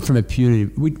 I think from a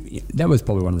punitive, that was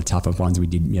probably one of the tougher ones we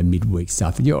did, midweek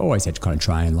stuff. And you always had to kind of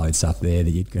train and load stuff there that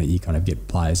you kind of get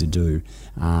players to do.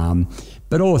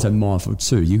 But also mindful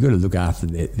too. You've got to look after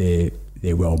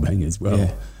their well-being as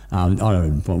well. I don't know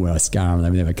the point where I scar them, they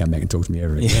would never come back and talk to me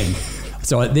ever again.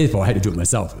 So therefore I had to do it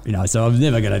myself, so I was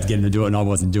never going to get them to do it, and I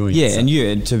wasn't doing it. And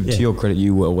to your credit,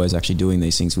 you were always actually doing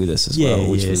these things with us as well,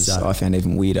 which was I found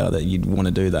even weirder that you'd want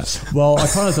to do that. Well, I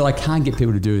kind of thought I can't get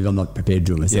people to do it if I'm not prepared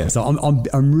to do it myself. So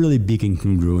I'm really big in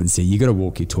congruency. You got to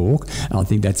walk your talk, and I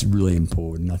think that's really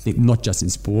important. I think not just in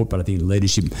sport, but I think in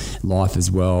leadership, life as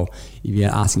well. If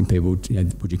you're asking people,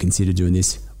 would you consider doing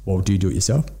this? Well, do you do it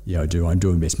yourself? Yeah, I do. I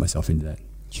do invest myself into that.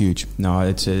 Huge. No,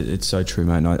 it's so true,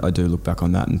 mate. And I do look back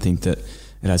on that and think that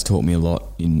it has taught me a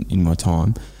lot in my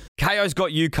time. KO's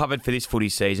got you covered for this footy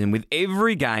season with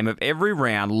every game of every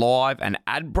round live and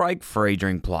ad break free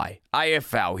during play.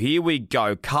 AFL, here we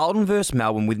go. Carlton versus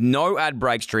Melbourne with no ad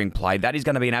breaks during play. That is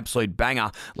going to be an absolute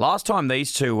banger. Last time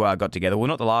these two got together, well,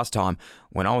 not the last time.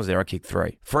 When I was there, I kicked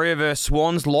 3. Freo versus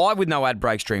Swans, live with no ad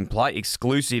breaks during play,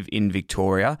 exclusive in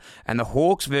Victoria. And the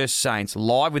Hawks versus Saints,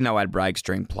 live with no ad breaks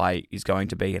during play, is going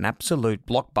to be an absolute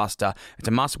blockbuster. It's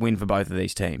a must-win for both of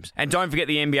these teams. And don't forget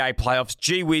the NBA playoffs.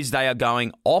 Gee whiz, they are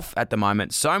going off at the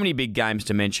moment. So many big games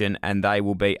to mention, and they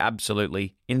will be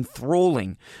absolutely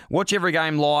enthralling. Watch every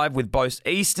game live with both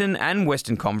Eastern and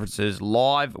Western conferences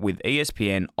live with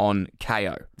ESPN on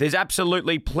KO. There's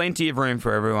absolutely plenty of room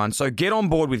for everyone, so get on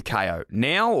board with KO.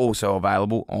 Now also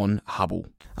available on Hubble.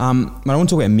 I want to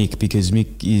talk about Mick because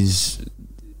Mick is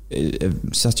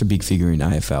such a big figure in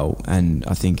AFL, and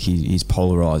I think he's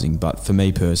polarising. But for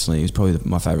me personally, he was probably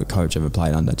my favourite coach I've ever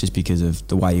played under, just because of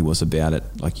the way he was about it.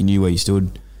 Like, you knew where you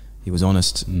stood. He was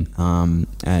honest,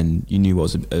 and you knew what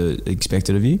was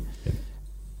expected of you.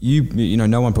 Yeah.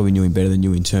 No one probably knew him better than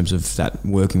you in terms of that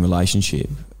working relationship.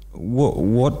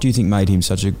 What do you think made him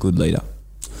such a good leader?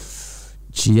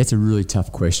 Gee, that's a really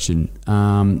tough question.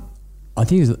 I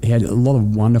think he had a lot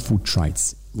of wonderful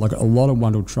traits,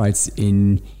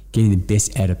 in getting the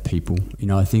best out of people.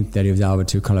 I think that he was able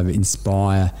to kind of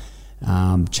inspire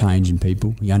change in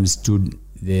people. He understood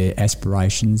their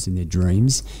aspirations and their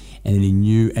dreams. And then he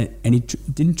knew, and he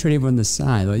didn't treat everyone the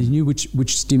same. Like, he knew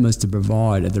which stimulus to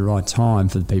provide at the right time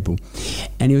for the people.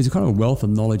 And he was a kind of a wealth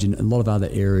of knowledge in a lot of other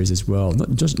areas as well,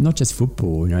 not just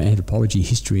football, anthropology,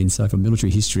 history and so forth,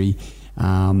 military history.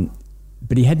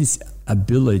 But he had this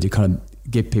ability to kind of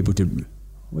get people to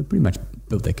pretty much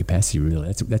build their capacity,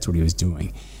 really. That's what he was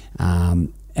doing.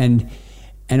 And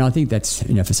I think that's,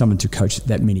 for someone to coach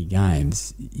that many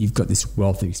games, you've got this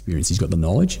wealth of experience. He's got the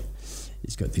knowledge,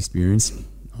 he's got the experience.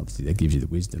 Obviously, that gives you the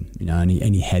wisdom, and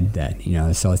he had that,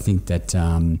 So I think that,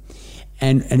 and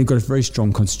he got a very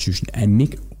strong constitution. And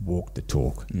Mick walked the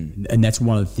talk, and that's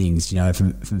one of the things,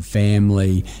 from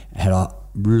family, got a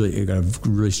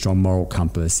really strong moral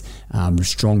compass,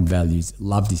 strong values,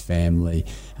 loved his family,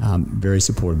 very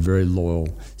supportive, very loyal.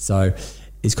 So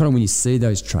it's kind of when you see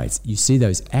those traits, you see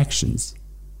those actions,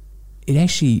 it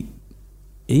actually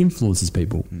influences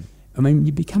people. I mean,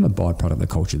 you become a byproduct of the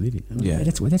culture you live in. Yeah,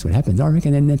 that's what happens. I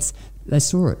reckon, and they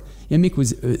saw it. Mick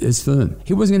was firm.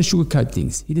 He wasn't going to sugarcoat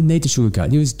things. He didn't need to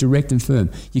sugarcoat. He was direct and firm.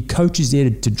 Your coach is there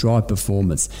to drive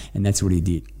performance, and that's what he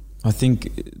did. I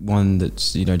think one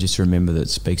that's, just to remember that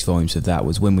speaks volumes of that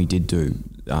was when we did do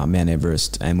Mount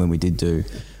Everest, and when we did do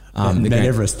Mount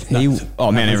Everest. Mount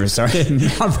Everest, sorry.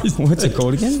 What's it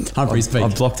called again? Humphrey's Peak.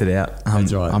 I've blocked it out.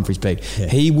 That's right. Humphrey's Peak. Yeah.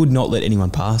 He would not let anyone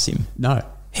pass him. No.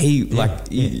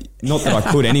 Not that I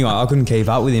could anyway, I couldn't keep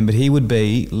up with him, but he would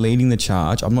be leading the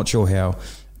charge. I'm not sure how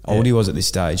old he was at this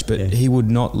stage, but he would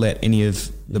not let any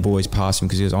of the boys pass him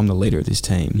because he was, I'm the leader of this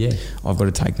team. Yeah. I've got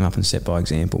to take them up and set by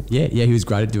example. Yeah, he was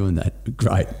great at doing that.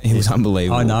 Great. He was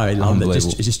unbelievable. I know, he loved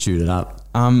it. Just chewed it up.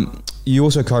 You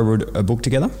also co-wrote a book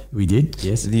together. We did,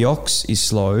 yes. The ox is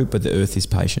slow, but the earth is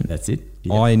patient. That's it.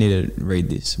 Yep. I need to read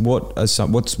this. What's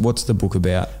the book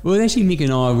about? Well, actually, Mick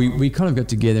and I, we kind of got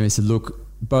together and said, look,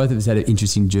 both of us had an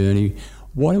interesting journey.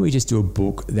 Why don't we just do a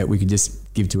book that we could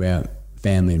just give to our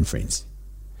family and friends?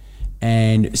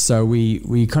 And so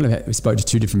we kind of we spoke to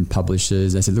 2 different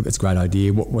publishers. They said, look, it's a great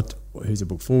idea. Who's the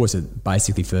book for? So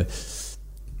basically for,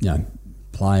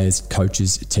 players,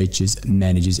 coaches, teachers,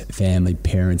 managers, family,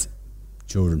 parents,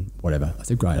 children, whatever. I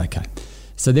said, great, okay.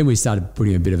 So then we started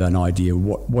putting a bit of an idea,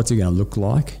 what's it going to look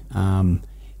like?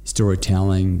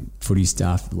 Storytelling, footy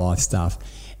stuff, life stuff.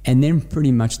 And then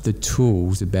pretty much the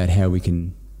tools about how we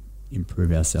can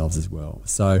improve ourselves as well.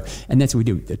 So, and that's what we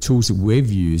do. The tools that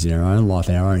we've used in our own life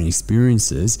and our own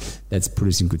experiences, that's put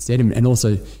us in good stead. And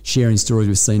also sharing stories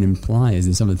we've seen in players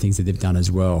and some of the things that they've done as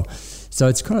well. So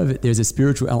it's kind of, there's a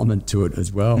spiritual element to it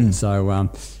as well. So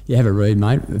have a read,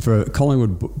 mate. For a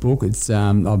Collingwood book, it's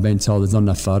I've been told there's not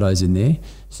enough photos in there.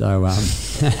 So we'll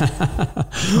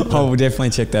definitely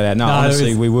check that out. No,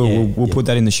 honestly, we will. We'll put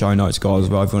that in the show notes, guys, as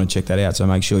well, if you want to check that out. So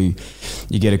make sure you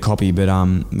get a copy. But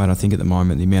mate, I think at the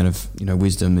moment the amount of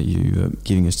wisdom that you are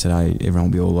giving us today,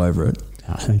 everyone will be all over it.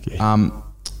 Thank you.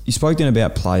 You spoke then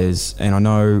about players, and I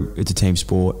know it's a team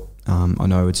sport. I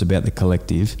know it's about the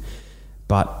collective,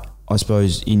 but I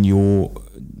suppose in your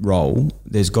role,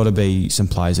 there's got to be some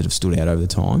players that have stood out over the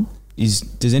time.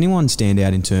 Does anyone stand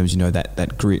out in terms,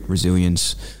 that grit,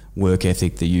 resilience, work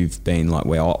ethic that you've been like,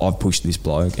 well, I've pushed this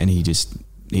bloke and he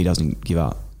doesn't give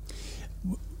up?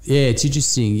 Yeah, it's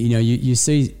interesting. You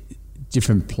see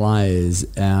different players,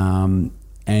 and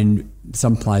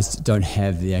some players don't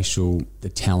have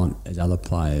the talent as other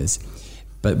players.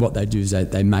 But what they do is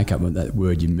they make up that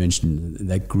word you mentioned,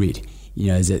 that grit.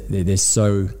 Is that they're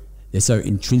so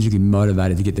intrinsically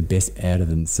motivated to get the best out of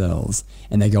themselves,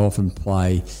 and they go off and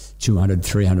play 200,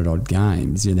 300 odd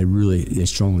games. They're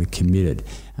strongly committed,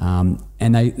 and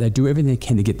they do everything they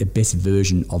can to get the best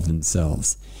version of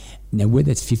themselves. Now,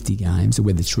 whether it's 50 games or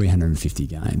whether it's 350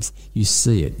 games, you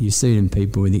see it. You see it in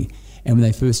people. And when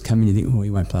they first come in, you think,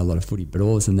 you won't play a lot of footy. But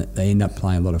all of a sudden, they end up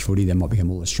playing a lot of footy. They might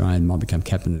become All-Australian, might become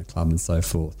captain of the club and so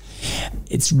forth.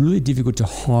 It's really difficult to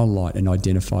highlight and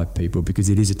identify people because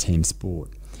it is a team sport.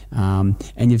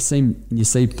 And you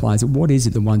see players, what is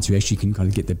it, the ones who actually can kind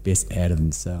of get the best out of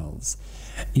themselves?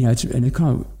 That's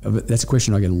a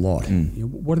question I get a lot.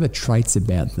 What are the traits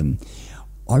about them?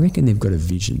 I reckon they've got a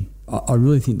vision. I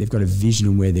really think they've got a vision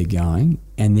on where they're going,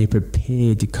 and they're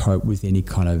prepared to cope with any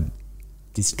kind of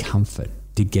discomfort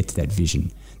to get to that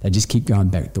vision. They just keep going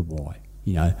back to why.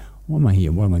 Why am I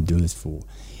here? What am I doing this for?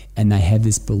 And they have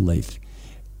this belief.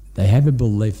 They have a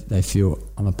belief. They feel,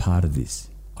 I'm a part of this.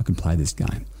 I can play this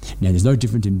game. Now, there's no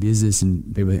difference in business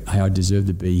and people think, hey, I deserve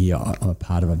to be here. I'm a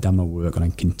part of it. I've done my work and I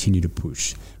continue to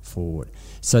push forward.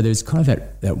 So there's kind of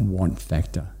that want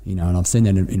factor, and I've seen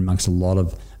that in amongst a lot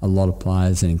of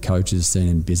players and coaches, seen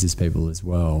in business people as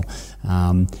well.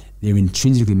 They're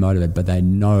intrinsically motivated, but they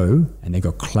know and they've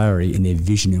got clarity in their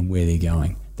vision and where they're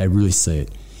going. They really see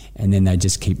it. And then they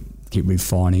just keep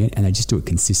refining it, and they just do it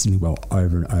consistently well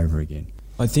over and over again.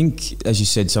 I think, as you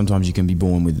said, sometimes you can be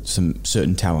born with some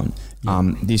certain talent.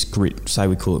 Yeah. This grit, say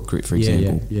we call it grit, for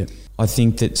example. Yeah. I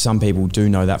think that some people do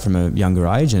know that from a younger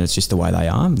age, and it's just the way they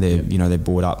are. They're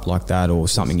brought up like that, or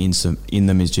something in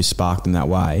them has just sparked them that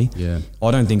way. Yeah.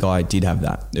 I don't think I did have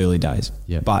that early days.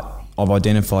 Yeah. But I've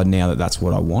identified now that that's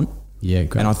what I want. Yeah,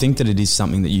 great. And I think that it is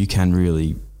something that you can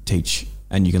really teach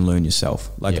and you can learn yourself.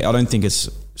 I don't think it's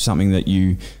something that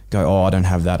you go, I don't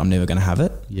have that, I'm never going to have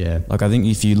it. Yeah. I think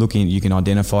if you look in, you can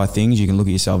identify things, you can look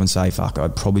at yourself and say, fuck, I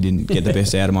probably didn't get the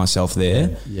best out of myself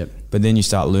there. Yep. But then you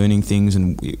start learning things,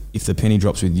 and if the penny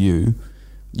drops with you,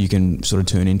 you can sort of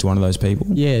turn into one of those people.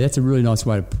 Yeah, that's a really nice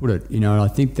way to put it. And I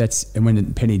think and when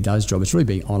the penny does drop, it's really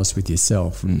being honest with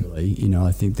yourself, really.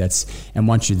 I think and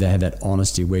once you have that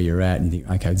honesty where you're at and you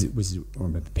think, okay, this is what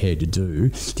I'm prepared to do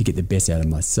to get the best out of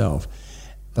myself.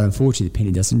 But unfortunately, the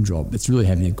penny doesn't drop. It's really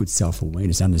having a good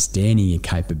self-awareness, understanding your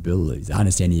capabilities,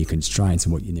 understanding your constraints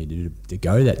and what you need to do to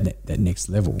go that next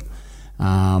level.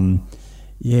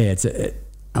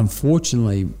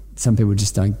 Unfortunately, some people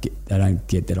just don't get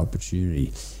that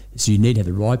opportunity. So you need to have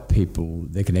the right people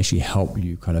that can actually help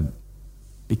you kind of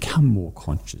become more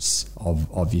conscious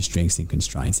of your strengths and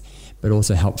constraints, but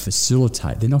also help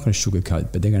facilitate. They're not going to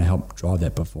sugarcoat, but they're going to help drive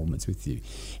that performance with you.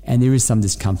 And there is some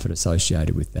discomfort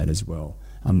associated with that as well.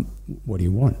 What do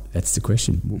you want? That's the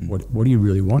question. What do you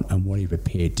really want, and what are you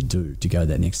prepared to do to go to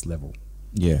that next level?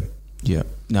 Yeah.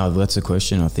 No, that's the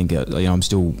question. I think I'm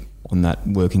still on that,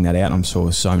 working that out. I'm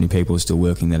sure so many people are still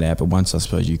working that out. But once I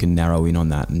suppose you can narrow in on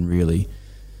that and really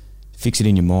fix it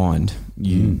in your mind,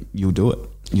 you'll do it.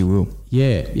 You will.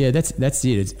 Yeah, that's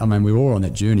it. We're all on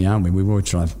that journey, aren't we? We're all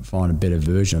trying to find a better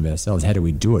version of ourselves. How do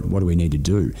we do it? What do we need to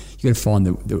do? You got to find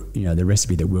the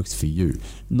recipe that works for you,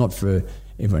 not for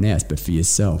everyone else, but for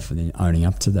yourself, and then owning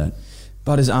up to that.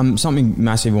 But there's something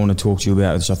massive I want to talk to you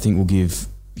about, which I think will give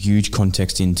huge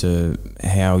context into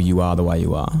how you are the way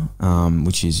you are,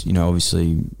 which is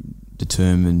obviously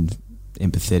determined,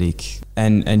 empathetic,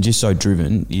 and just so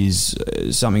driven. Is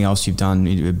something else you've done,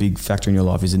 a big factor in your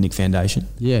life, is the Nick Foundation.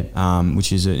 Yeah.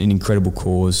 Which is an incredible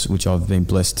cause, which I've been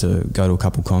blessed to go to a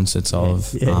couple concerts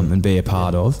of and be a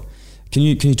part of. Can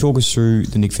you talk us through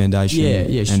the Nick Foundation?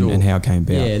 Yeah, sure. And how it came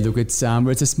about? Yeah, look, it's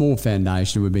a small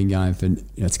foundation. We've been going for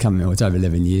it's over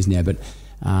 11 years now. But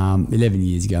 11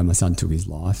 years ago, my son took his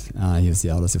life. He was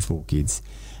the oldest of 4 kids,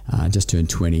 just turned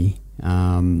 20.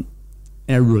 And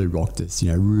And it really rocked us,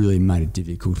 really made it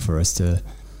difficult for us to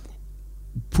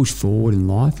push forward in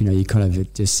life. You kind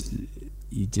of just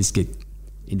get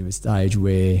into a stage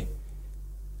where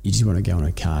you just want to go in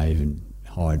a cave and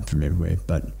hide from everywhere.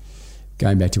 But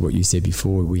going back to what you said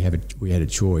before, we had a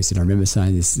choice. And I remember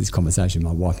saying this conversation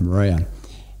with my wife, Maria,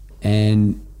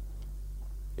 and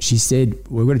she said,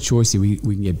 we've got a choice here. We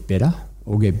can get better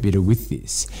or get better with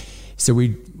this. So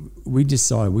we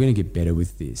decided we're going to get better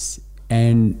with this.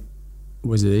 And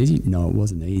was it easy? No, it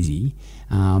wasn't easy.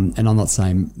 And I'm not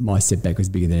saying my setback was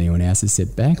bigger than anyone else's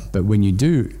setback, but when you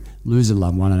do lose a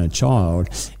loved one and a child,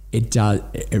 it's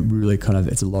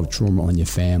a lot of trauma on your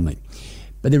family.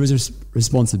 But there was a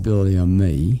responsibility on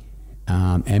me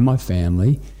and my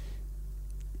family,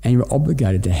 and you're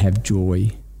obligated to have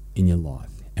joy in your life,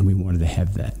 and we wanted to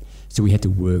have that. So we had to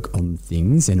work on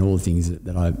things, and all the things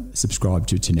that I subscribe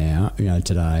to now,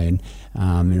 today,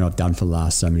 and I've done for the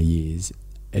last so many years.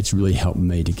 It's really helped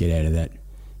me to get out of that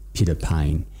pit of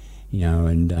pain,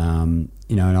 and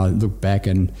I look back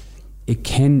and it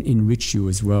can enrich you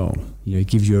as well. It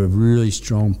gives you a really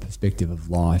strong perspective of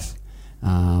life,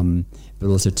 but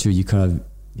also too, you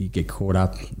get caught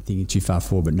up thinking too far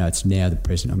forward. But no, it's now the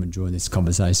present. I'm enjoying this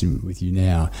conversation with you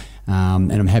now,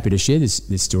 and I'm happy to share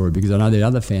this story because I know that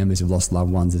other families have lost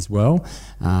loved ones as well,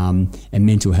 and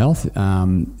mental health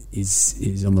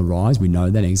is on the rise. We know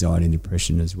that, anxiety and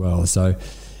depression as well. So,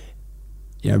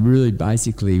 really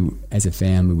basically as a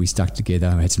family, we stuck together.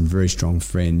 I had some very strong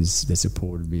friends that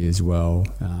supported me as well.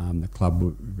 The club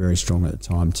were very strong at the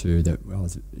time too, that I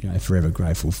was forever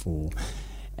grateful for.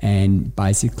 And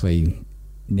basically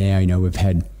now, we've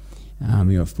had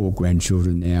 4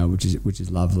 grandchildren now, which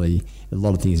is lovely. A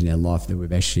lot of things in our life that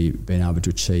we've actually been able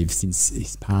to achieve since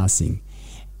his passing.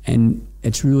 And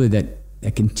it's really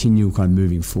that continual kind of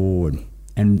moving forward.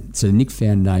 And so the Nick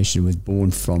Foundation was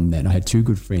born from that. I had 2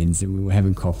 good friends and we were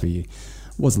having coffee. It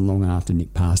wasn't long after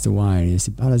Nick passed away. And I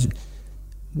said, but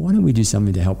why don't we do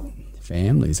something to help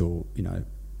families or,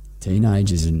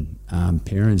 teenagers and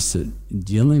parents that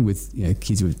dealing with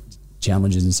kids with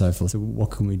challenges and so forth. So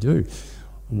what can we do?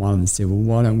 And one of them said, well,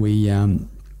 why don't we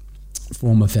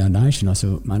form a foundation? I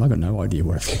said, mate, I've got no idea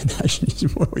what a foundation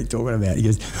is. What are we talking about? He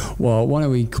goes, well, why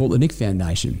don't we call it the Nick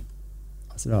Foundation?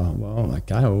 I said, oh, well,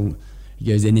 okay. Well, he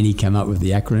goes, and then he came up with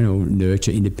the acronym, or nurture,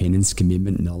 independence,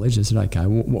 commitment, knowledge. I said, okay,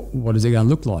 well, what is it going to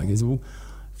look like? He goes, well,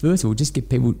 first of all, just get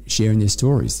people sharing their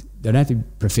stories. They don't have to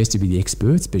profess to be the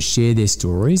experts, but share their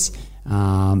stories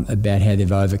about how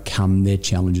they've overcome their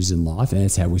challenges in life, and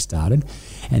that's how we started.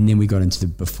 And then we got into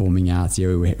the performing arts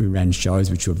area. We ran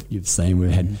shows, which you've seen.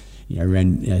 We had,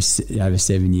 ran over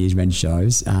 7 years, ran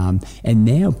shows. And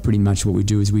now pretty much what we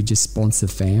do is we just sponsor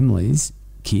families,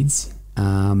 kids,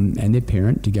 and their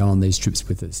parent to go on these trips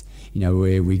with us,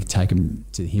 where we take them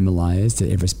to the Himalayas,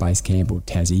 to Everest Base Camp or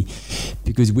Tassie,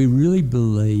 because we really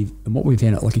believe, and what we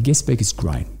found out, like a guest speaker is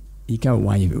great. You go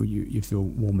away, you feel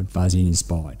warm and fuzzy and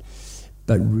inspired.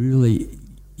 But really,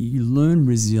 you learn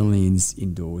resilience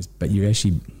indoors, but you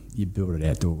build it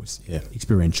outdoors. Yeah.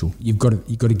 Experiential. You've got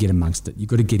to get amongst it. You've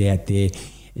got to get out there,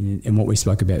 and what we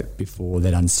spoke about before,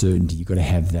 that uncertainty. You've got to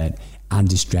have that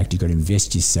undistracted. You've got to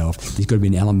invest yourself. There's got to be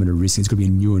an element of risk. There's got to be a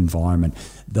new environment.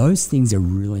 Those things are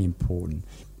really important.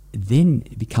 Then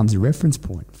it becomes a reference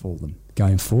point for them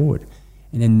going forward,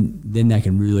 and then they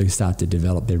can really start to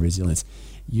develop their resilience.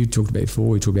 You talked about before,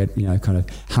 we talked about, kind of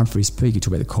Humphreys Peak, you talk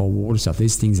about the cold water stuff.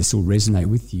 These things that still resonate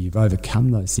with you. You've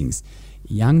overcome those things.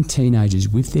 Young teenagers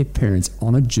with their parents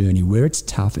on a journey where it's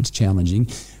tough, it's challenging.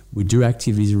 We do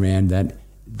activities around that.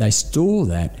 They store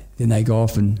that, then they go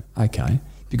off and, okay,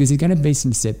 because there's going to be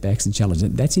some setbacks and challenges.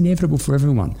 That's inevitable for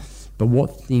everyone. But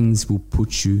what things will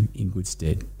put you in good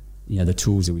stead? The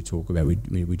tools that we talk about, we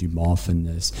do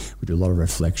mindfulness, we do a lot of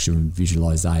reflection,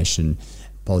 visualization,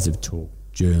 positive talk,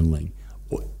 journaling,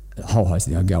 a whole host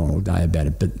of things. I go on all day about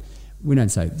it, but we don't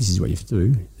say this is what you have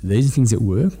to do. These are things that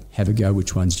work. Have a go.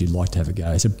 Which ones you'd like to have a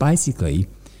go? So basically,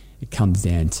 it comes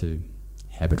down to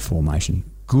habit formation.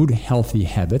 Good, healthy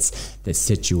habits that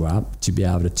set you up to be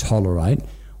able to tolerate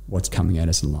what's coming at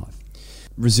us in life.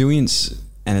 Resilience,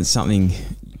 and it's something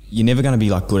you're never going to be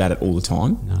good at it all the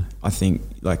time. No. I think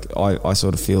I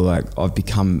sort of feel like I've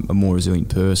become a more resilient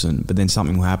person, but then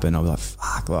something will happen. I'll be like,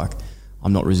 fuck,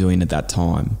 I'm not resilient at that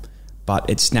time. But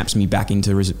it snaps me back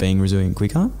into being resilient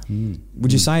quicker.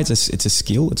 Would you say it's a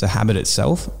skill? It's a habit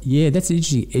itself? Yeah, that's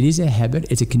interesting. It is a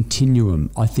habit. It's a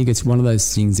continuum. I think it's one of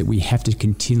those things that we have to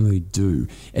continually do.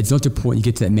 It's not to the point you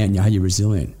get to that mountain, you're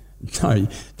resilient. No,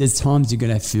 there's times you're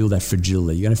going to feel that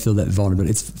fragility. You're going to feel that vulnerability.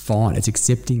 It's fine. It's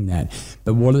accepting that.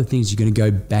 But what are the things you're going to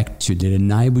go back to that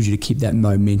enables you to keep that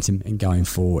momentum and going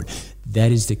forward?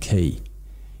 That is the key.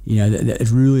 You know, that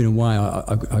really in a way,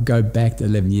 I go back to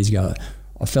 11 years ago,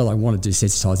 I felt like I wanted to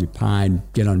desensitise with pain,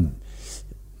 get on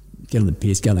the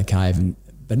piss, get on the cave,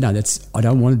 but no, I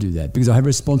don't want to do that because I have a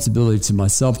responsibility to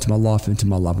myself, to my life, and to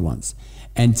my loved ones,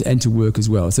 and to work as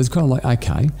well. So it's kind of like,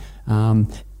 okay,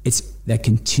 it's that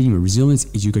continuum. Resilience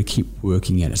is you've got to keep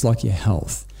working at it. It's like your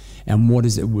health, and what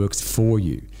is it works for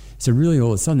you. So really, all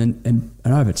of a sudden, and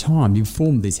over time, you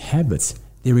form these habits.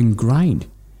 They're ingrained.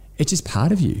 It's just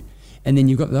part of you, and then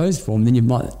you've got those formed. Then you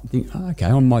might think, oh, okay,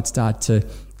 I might start to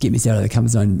get this out of the comfort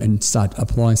zone and start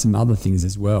applying some other things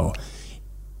as well.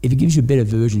 If it gives you a better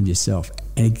version of yourself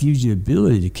and it gives you the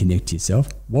ability to connect to yourself,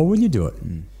 why wouldn't you do it?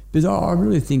 Because I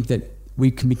really think that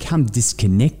we can become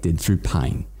disconnected through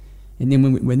pain. And then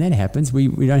when that happens, we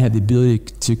don't have the ability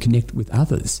to connect with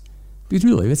others. Because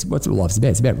really, that's what life's about.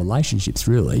 It's about relationships,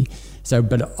 really. So,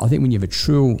 but I think when you have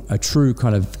a true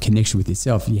kind of connection with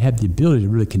yourself, you have the ability to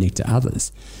really connect to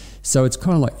others. So it's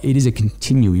kind of like it is a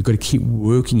continuum. You've got to keep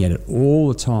working at it all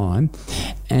the time.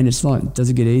 And it's like, does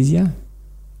it get easier?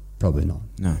 Probably not.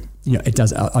 No. You know, it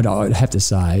does. I'd have to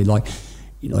say, like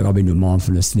I've been doing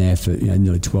mindfulness now for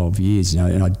nearly 12 years,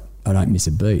 and I don't miss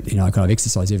a beat. I kind of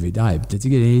exercise every day. Does it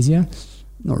get easier?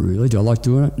 Not really. Do I like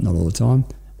doing it? Not all the time.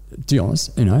 To be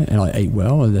honest, and I eat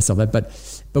well and stuff like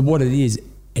that. But what it is,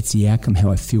 it's the outcome, how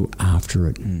I feel after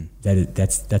it.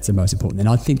 That's the most important. And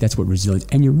I think that's what resilience.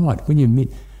 And you're right. When you admit,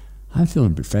 I'm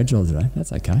feeling a bit fragile today,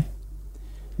 that's okay.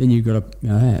 Then you've got to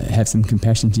have some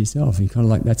compassion to yourself. You're kind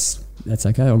of like, that's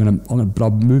okay. But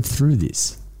I'll move through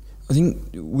this. I think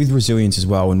with resilience as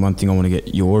well, and one thing I want to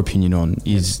get your opinion on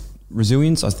is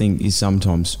resilience. I think is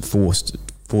sometimes forced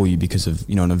for you because of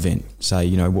an event.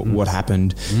 Say what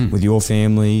happened with your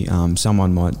family.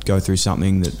 Someone might go through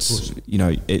something that's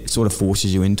it sort of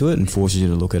forces you into it and forces you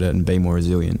to look at it and be more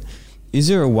resilient. Is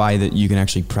there a way that you can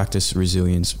actually practice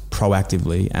resilience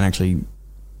proactively and actually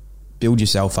build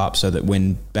yourself up so that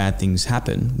when bad things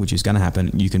happen, which is going to happen,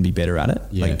 you can be better at it?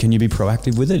 Yeah. Like, can you be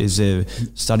proactive with it? Is there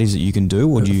studies that you can do?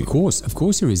 Or do you? Of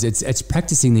course there is. It's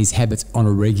practicing these habits on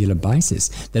a regular basis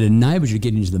that enables you to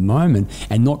get into the moment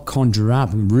and not conjure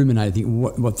up and ruminate and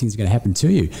think what things are going to happen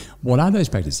to you. What are those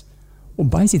practices? Well,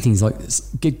 basic things like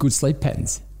get good sleep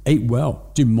patterns, eat well,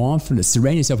 do mindfulness,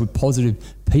 surround yourself with positive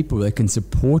people that can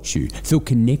support you, feel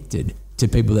connected to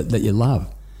people that you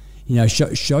love.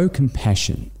 Show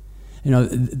compassion.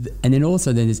 And then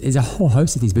also there's a whole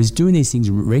host of things, but it's doing these things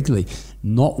regularly,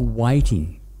 not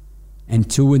waiting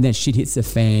until when that shit hits the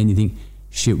fan, you think,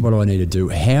 shit, what do I need to do?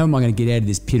 How am I going to get out of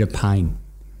this pit of pain?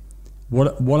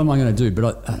 What am I going to do?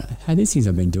 But these things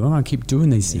I've been doing, I keep doing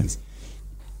these things.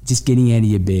 Just getting out of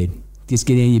your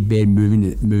bed,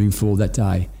 moving forward that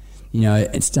day.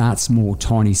 It starts small,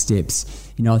 tiny steps.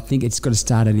 I think it's got to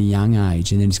start at a young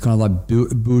age, and then it's kind of like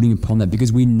building upon that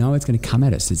because we know it's going to come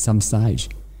at us at some stage.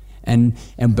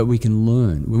 But we can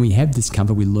learn. When we have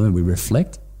discomfort, we learn, we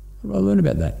reflect. What do I learn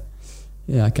about that?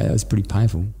 Yeah, okay, that was pretty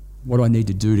painful. What do I need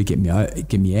to do to get me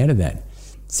out of that?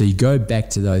 So you go back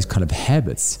to those kind of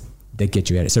habits that get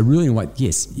you out of it. So really,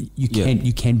 yes, you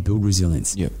can build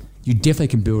resilience. Yep. You definitely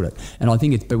can build it. And I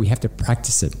think but we have to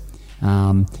practice it.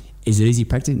 Is it easy to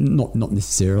practice? Not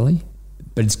necessarily,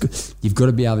 but it's good. You've got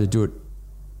to be able to do it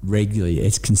regularly.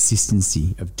 It's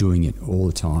consistency of doing it all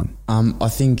the time. I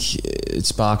think it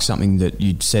sparks something that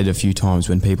you said a few times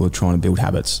when people are trying to build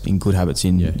good habits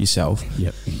in yourself.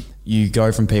 Yep. You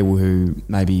go from people who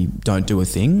maybe don't do a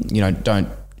thing, don't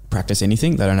practice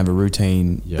anything, they don't have a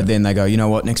routine, but then they go, you know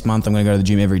what, next month I'm going to go to the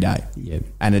gym every day. Yep.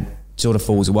 And it sort of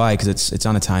falls away because it's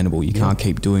unattainable. You can't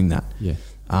keep doing that. Yeah.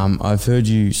 I've heard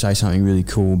you say something really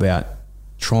cool about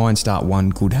try and start one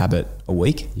good habit a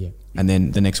week. Yeah. And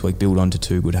then the next week build on to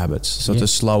 2 good habits. So it's a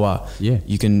slower. Yeah.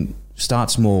 You can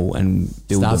start small and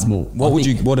build. Start small.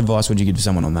 What advice would you give to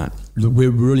someone on that? Look,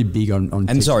 we're really big on.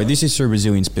 And sorry, this is through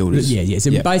Resilience Builders. Yeah.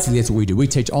 So basically, that's what we do. We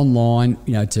teach online,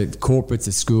 to corporates,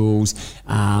 to schools,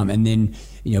 and then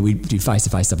we do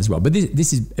face-to-face stuff as well. But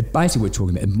this is basically what we're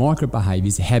talking about: micro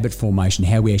behaviours, habit formation,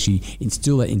 how we actually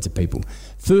instill that into people.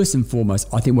 First and foremost,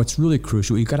 I think what's really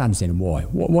crucial, you've got to understand why.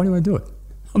 Why do you want to do it?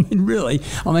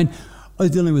 I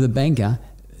was dealing with a banker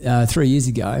 3 years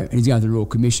ago, and he's going to the Royal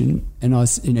Commission, and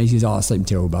he says, I sleep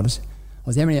terrible, butters.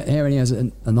 I said, how many hours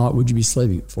a night would you be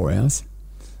sleeping? 4 hours.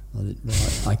 I said,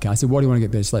 right, okay. I said, why do you want to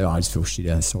get better sleep? I just feel shit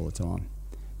out all the time.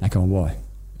 Now, come on, why?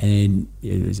 And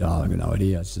he said, I've got no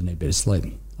idea. I just need better sleep.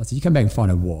 I said, you come back and find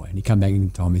out why. And he came back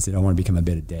and told me, he said, I want to become a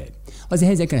better dad. I said,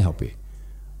 how's that going to help you?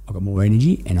 I've got more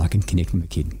energy and I can connect with my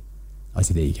kid. I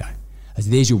said, there you go. I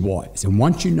said, there's your why. So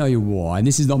once you know your why, and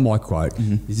this is not my quote,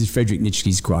 this is Friedrich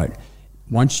Nietzsche's quote,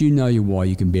 Once you know your why,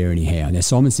 you can bear any how. Now,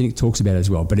 Simon Sinek talks about it as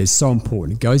well, but it's so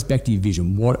important. It goes back to your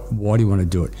vision. Why do you want to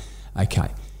do it? Okay.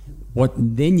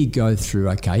 Then you go through,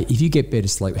 okay, if you get better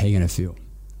sleep, how are you going to feel?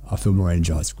 I feel more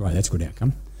energized. Great, that's a good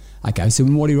outcome. Okay, so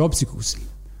what are your obstacles?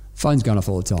 Phone's going off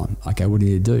all the time. Okay, what do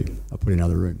you do? I put it in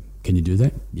another room. Can you do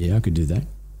that? Yeah, I could do that.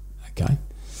 Okay.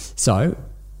 So,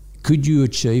 could you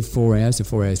achieve 4 hours to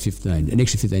 4 hours 15? An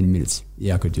extra 15 minutes?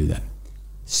 Yeah, I could do that.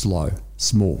 Slow,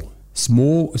 small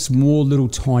little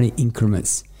tiny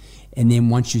increments. And then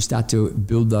once you start to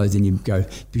build those, then you go,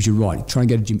 because you're right, try and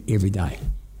go to the gym every day.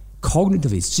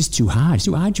 Cognitively, it's just too hard, it's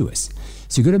too arduous.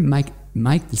 So you've got to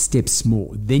make the steps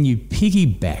small. Then you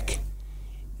piggyback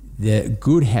the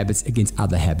good habits against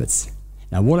other habits.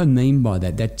 Now, what I mean by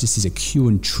that just is a cue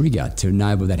and trigger to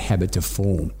enable that habit to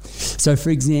form. So, for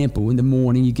example, in the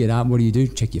morning you get up, what do?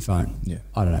 Check your phone. Yeah.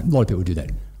 I don't know, a lot of people do that.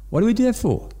 What do we do that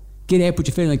for? Get out, put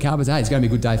your feet on the carpet, say, hey, it's going to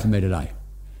be a good day for me today.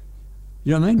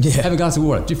 You know what I mean? Yeah. Have a glass of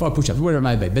water, do 5 push-ups, whatever it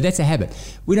may be. But that's a habit.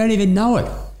 We don't even know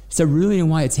it. So really, in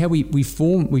a way, it's how we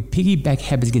piggyback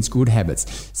habits against good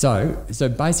habits. So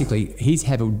basically, his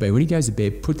habit would be, when he goes to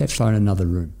bed, put that phone in another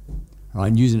room, right?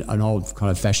 And use an old kind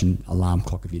of fashioned alarm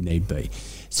clock if you need be.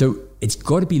 So it's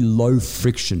got to be low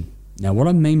friction. Now, what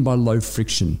I mean by low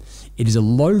friction, it is a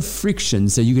low friction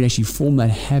so you can actually form that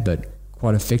habit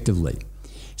quite effectively.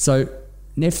 So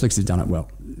Netflix has done it well.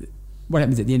 What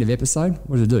happens at the end of the episode?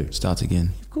 What does it do? Starts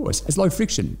again. Of course. It's low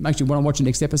friction. Makes you want to watch the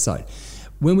next episode.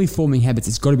 When we're forming habits,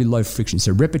 it's got to be low friction.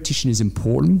 So repetition is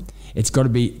important. It's got to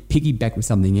be piggyback with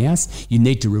something else. You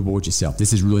need to reward yourself.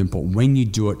 This is really important. When you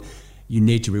do it, you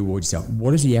need to reward yourself.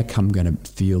 What is the outcome going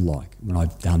to feel like when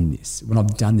I've done this? When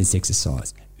I've done this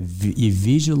exercise? You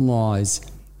visualize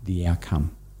the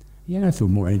outcome. You're going to feel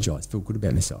more energized, feel good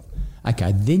about yourself.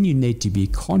 Okay, then you need to be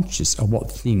conscious of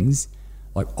what things,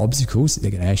 like obstacles,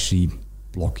 they're going to actually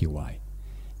block your way.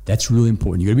 That's really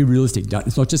important. You've got to be realistic.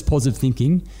 It's not just positive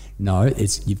thinking. No,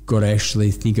 you've got to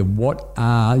actually think of what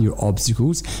are your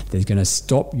obstacles that's going to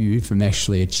stop you from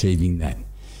actually achieving that.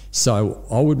 So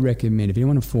I would recommend, if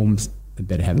anyone forms a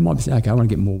better habit, might be saying, okay, I want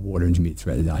to get more water into me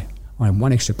throughout the day. I want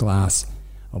 1 extra glass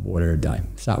of water a day.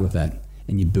 Start with that,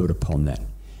 and you build upon that.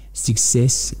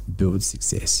 Success builds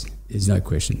success. There's no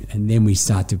question. And then we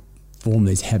start to form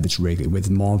these habits regularly, whether it's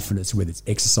mindfulness, whether it's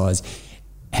exercise,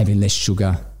 having less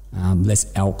sugar,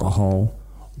 less alcohol,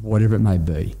 whatever it may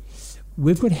be.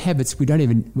 We've got habits we're not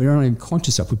even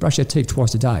conscious of. We brush our teeth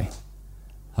twice a day.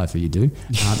 Hopefully you do.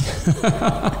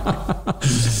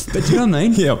 But do you know what I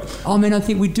mean? Yeah. I mean, I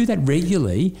think we do that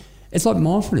regularly. It's like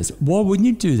mindfulness. Why wouldn't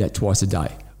you do that twice a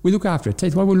day? We look after our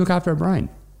teeth. Why wouldn't we look after our brain?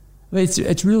 I mean,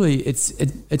 it's really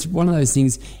one of those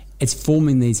things. It's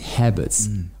forming these habits.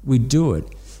 We do it,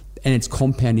 and it's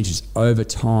compounding just over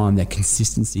time. That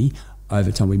consistency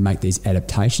over time, we make these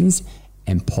adaptations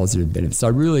and positive benefits. So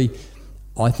really,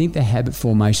 I think the habit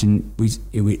formation,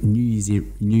 New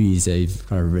Year's Eve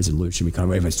kind of resolution,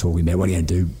 everyone's talking about, what are you going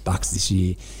to do, bucks this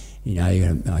year? You know, you're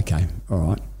going to, okay, all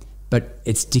right. But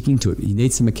it's sticking to it. You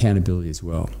need some accountability as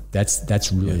well.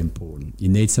 That's really important. You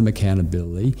need some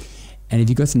accountability. And if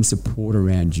you've got some support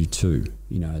around you too,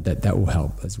 you know, that will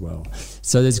help as well.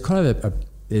 So there's kind of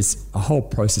there's a whole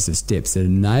process of steps that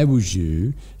enables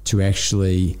you to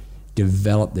actually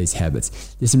develop these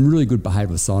habits. There's some really good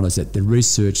behavioural scientists that the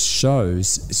research shows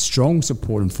strong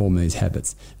support in forming these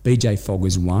habits. BJ Fogg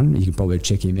is one. You can probably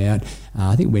check him out.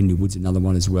 I think Wendy Wood's another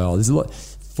one as well. There's a lot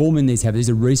forming these habits. These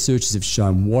are researchers have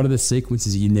shown what are the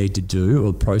sequences you need to do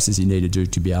or the process you need to do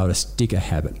to be able to stick a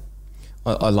habit.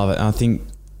 I love it. And I think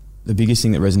the biggest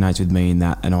thing that resonates with me in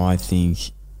that, and I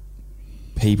think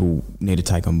people need to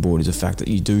take on board, is the fact that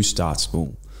you do start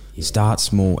small. Yeah. Start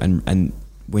small, and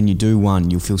when you do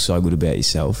one, you'll feel so good about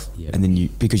yourself. Yep. And then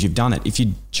because you've done it. If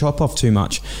you chop off too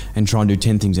much and try and do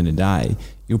 10 things in a day,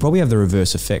 you'll probably have the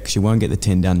reverse effects. You won't get the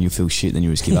 10 done and you'll feel shit, then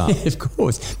you just give up. Of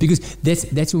course, because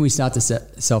that's when we start to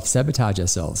self-sabotage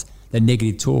ourselves, that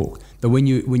negative talk. But when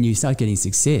you start getting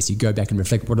success, you go back and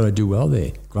reflect, what did I do well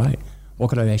there? Great. What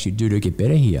could I actually do to get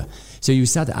better here? So you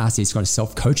start to ask these kind of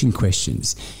self-coaching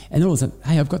questions. And all of a sudden,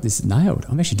 hey, I've got this nailed.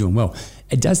 I'm actually doing well.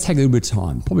 It does take a little bit of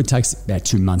time. Probably takes about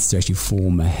 2 months to actually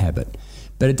form a habit.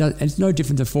 But it's no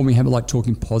different to forming a habit like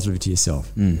talking positive to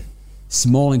yourself.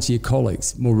 Smiling to your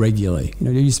colleagues more regularly. You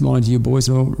know, are you smiling to your boys?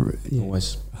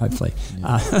 Always. Hopefully.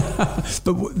 Yeah.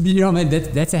 But you know what I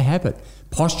mean? That's a habit.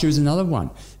 Posture is another one.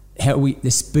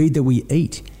 The speed that we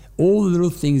eat. All the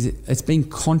little things, it's being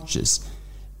conscious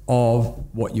of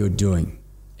what you're doing.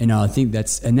 And I think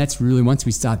that's really, once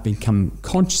we start become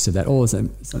conscious of that, all of a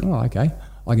sudden, it's like, oh, okay,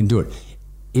 I can do it.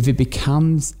 If it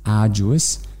becomes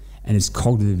arduous and it's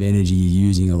cognitive energy you're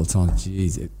using all the time,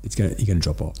 geez, you're going to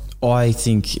drop off. I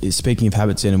think, speaking of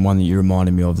habits, and one that you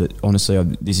reminded me of, that honestly,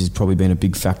 this has probably been a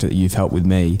big factor that you've helped with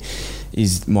me,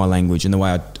 is my language and the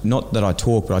way not that I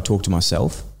talk, but I talk to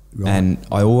myself. Right. And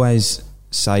I always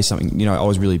say something, you know, I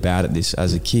was really bad at this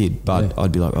as a kid, but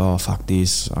I'd be like, oh, fuck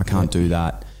this, I can't do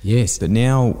that. Yes. But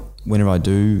now, whenever I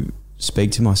do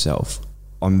speak to myself,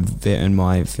 and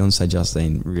my fiancée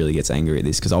Justine really gets angry at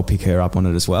this because I'll pick her up on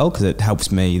it as well, because it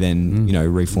helps me then, you know,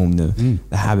 reform the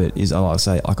habit. Is I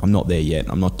say, like, I'm not there yet,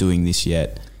 I'm not doing this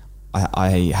yet,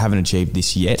 I haven't achieved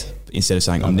this yet, instead of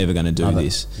saying I'm never going to do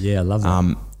this. Yeah, I love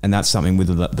that. And that's something with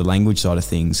the language side of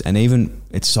things. And even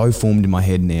it's so formed in my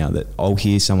head now that I'll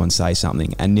hear someone say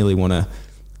something and nearly want to,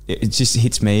 it just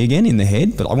hits me again in the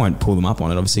head, but I won't pull them up on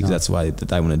it, obviously, because that's the way that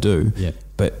they want to do. Yeah.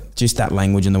 But just that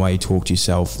language and the way you talk to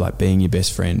yourself, like being your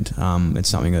best friend, it's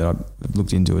something that I've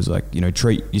looked into, is like, you know,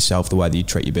 treat yourself the way that you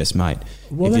treat your best mate.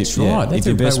 Well, that's right. That's if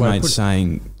your best mate's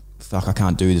saying, fuck, I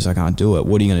can't do this, I can't do it,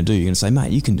 what are you going to do? You're going to say,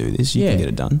 mate, you can do this, you can get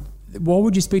it done. Why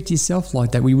would you speak to yourself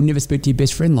like that? We would never speak to your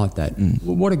best friend like that.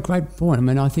 Well, what a great point. I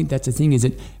mean, I think that's the thing, is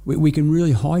that we can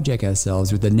really hijack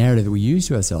ourselves with the narrative that we use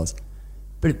to ourselves.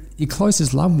 But your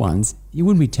closest loved ones, you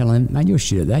wouldn't be telling them, mate, you're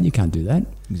shit at that, you can't do that.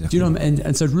 Exactly. Do you know what I mean?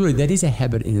 And so really that is a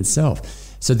habit in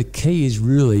itself. So the key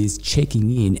is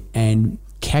checking in and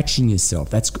catching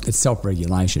yourself. It's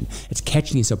self-regulation. It's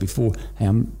catching yourself before, hey,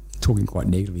 I'm talking quite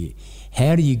negatively here.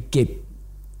 How do you get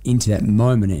into that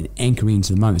moment and anchoring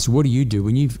into the moment? So what do you do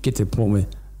when you get to the point where,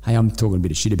 hey, I'm talking a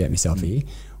bit of shit about myself here?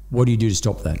 What do you do to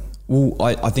stop that? Well,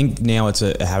 I think now it's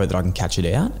a habit that I can catch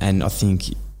it out, and I think,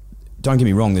 don't get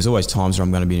me wrong, there's always times where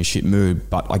I'm going to be in a shit mood,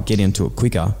 but I get into it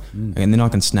quicker and then I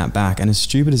can snap back. And as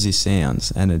stupid as this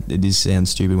sounds, and it sounds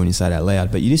stupid when you say it out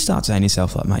loud, but you just start saying to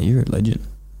yourself, like, mate, you're a legend.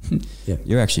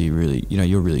 You're actually really, you know,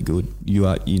 you're really good. You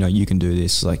are, you know, you can do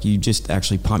this. Like, you just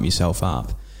actually pump yourself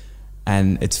up.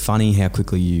 And it's funny how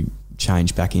quickly you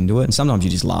change back into it. And sometimes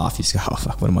you just laugh. You just go, oh,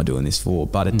 fuck, what am I doing this for?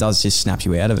 But it does just snap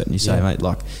you out of it. And you say, mate,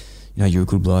 like, you know, you're a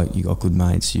good bloke, you got good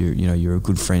mates, you're a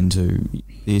good friend to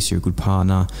this, you're a good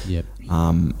partner. Yep.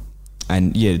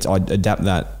 And yeah, I adapt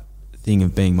that thing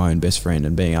of being my own best friend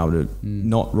and being able to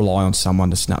not rely on someone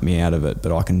to snap me out of it,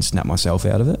 but I can snap myself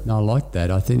out of it. No, I like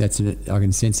that. I think I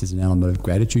can sense there's an element of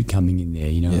gratitude coming in there,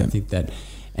 you know. I think that,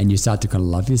 and you start to kind of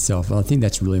love yourself. I think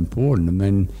that's really important. I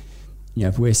mean, you know,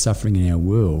 if we're suffering in our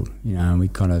world, you know, and we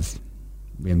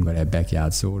haven't got our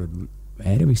backyard sorted,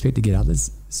 how do we expect to get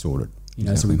others sorted? You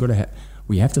know, so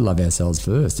we have to love ourselves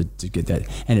first to get that.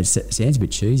 And it sounds a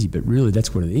bit cheesy, but really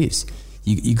that's what it is.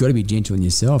 You got to be gentle on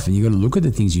yourself, and you got to look at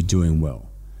the things you're doing well,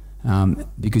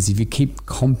 because if you keep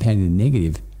compounding the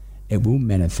negative, it will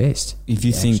manifest. If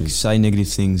you say negative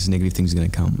things are going to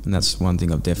come, and that's one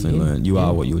thing I've definitely learned. You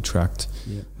are what you attract.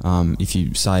 If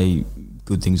you say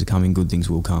good things are coming, good things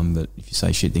will come. But if you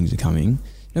say shit things are coming,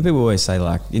 you know, people always say,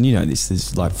 like, and you know this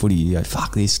is like footy, you go,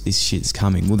 fuck this shit's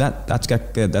coming. Well, that's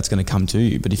going to come to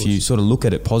you. But if you sort of look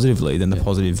at it positively, then the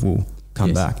positive will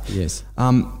come back. Yes.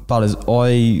 But as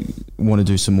I want to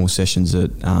do some more sessions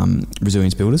at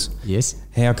Resilience Builders. Yes.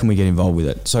 How can we get involved with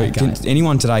it? So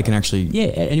anyone today can actually... Yeah,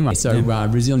 anyway. So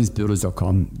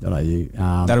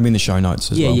resiliencebuilders.com.au. That'll be in the show notes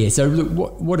as well. Yeah. So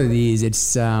look, what it is, it's...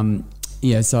 so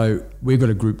we've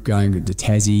got a group going to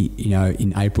Tassie, you know,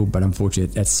 in April, but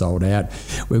unfortunately that's sold out.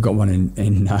 We've got one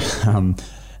in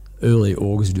early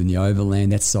August doing the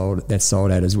Overland. That's sold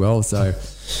out as well. So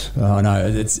I know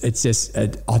it's just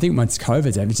I think once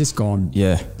COVID's out, it's just gone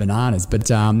bananas. But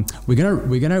we're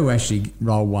gonna actually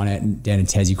roll one out down in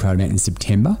Tassie, Cradle Mountain in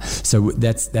September. So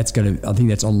that's gonna, I think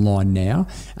that's online now.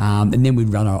 And then we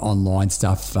run our online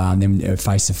stuff, then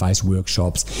face-to-face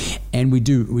workshops, and we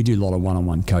do a lot of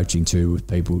one-on-one coaching too with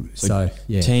people. So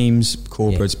teams,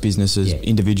 corporates, businesses,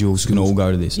 individuals can all go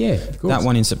to this. Yeah, of course. That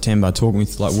one in September. Talking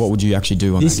with, like, what would you actually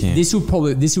do on that camp? This will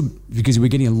because we're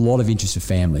getting a lot of interest of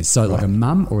families. So like a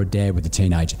mum or a dad with a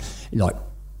teenager, like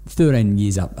 13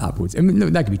 years upwards. I mean,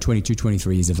 look, they could be 22,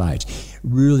 23 years of age.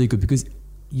 Really good, because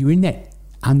you're in that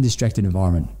undistracted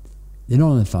environment. They're not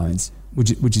on their phones,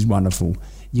 which is wonderful.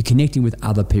 You're connecting with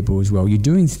other people as well. You're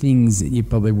doing things that you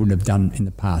probably wouldn't have done in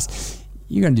the past.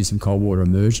 You're going to do some cold water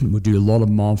immersion. We'll do a lot of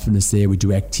mindfulness there. We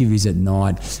do activities at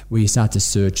night where you start to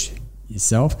search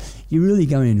yourself. You're really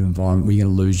going into an environment where you're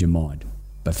going to lose your mind,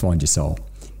 but find your soul.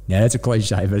 Now that's a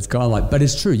cliche, but it's kind of like, but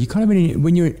it's true. You kind of,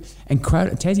 when you're, and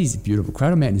Tassie's beautiful.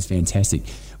 Cradle Mountain is fantastic.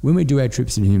 When we do our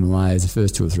trips in the Himalayas, the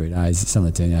first 2 or 3 days, some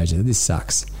of the teenagers, this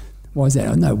sucks. Why is that?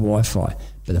 Oh, no Wi-Fi.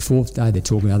 But the 4th day, they're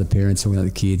talking to other parents, talking to other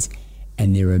kids,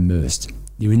 and they're immersed.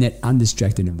 They're in that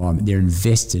undistracted environment. They're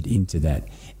invested into that.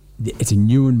 It's a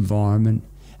new environment.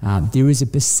 There is a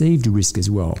perceived risk as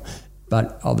well.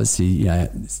 But obviously,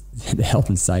 the health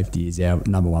and safety is our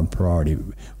number one priority.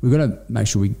 We've got to make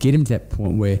sure we get them to that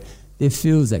point where there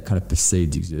feels that kind of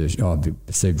perceived exertion,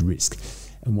 perceived risk.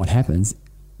 And what happens,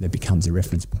 that becomes a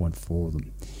reference point for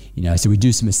them. So we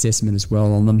do some assessment as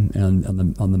well on them,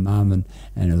 on the mum and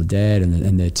the dad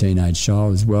and their teenage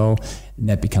child as well, and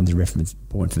that becomes a reference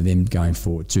point for them going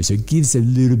forward too. So it gives a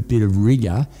little bit of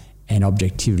rigour and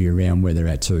objectivity around where they're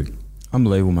at too.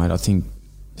 Unbelievable, mate. I think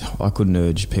I couldn't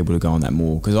urge people to go on that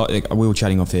more, because we were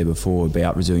chatting off there before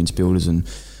about Resilience Builders and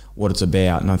what it's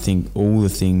about, and I think all the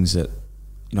things that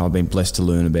I've been blessed to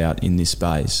learn about in this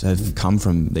space have come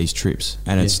from these trips,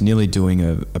 and it's nearly doing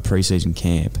a pre-season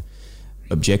camp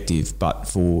objective, but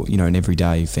for an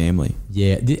everyday family.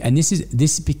 Yeah, and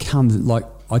this becomes like,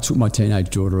 I took my teenage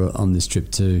daughter on this trip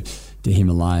to the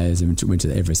Himalayas and went to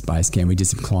the Everest base camp. We did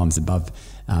some climbs above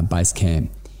base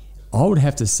camp. I would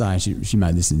have to say she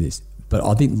may listen to this, but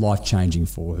I think life-changing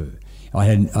for her. I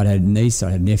had a niece,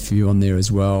 I had a nephew on there as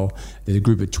well. There's a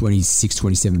group of 26,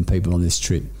 27 people on this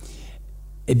trip.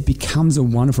 It becomes a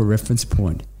wonderful reference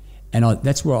point. And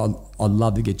that's where I'd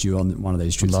love to get you on one of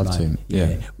these trips. I'd love to,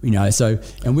 yeah.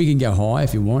 And we can go high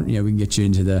if you want. We can get you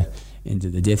into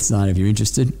the death zone if you're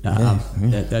interested.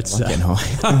 That's getting high.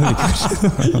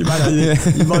 you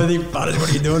might think, "Butters, what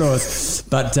are you doing to us?"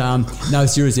 But no,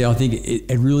 seriously, I think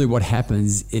it really what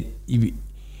happens.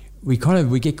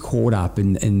 We get caught up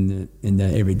in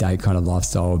the everyday kind of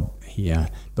lifestyle here.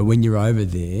 But when you're over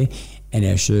there, and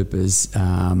our Sherpas.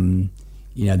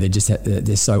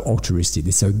 They're so altruistic,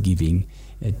 they're so giving.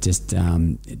 It just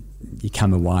you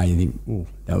come away and think, oh,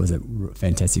 that was a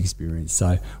fantastic experience.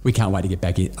 So we can't wait to get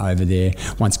back over there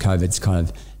once COVID's kind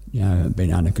of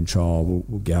been under control.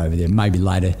 We'll get over there maybe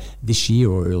later this year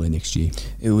or early next year.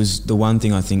 It was the one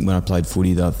thing I think when I played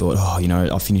footy that I thought,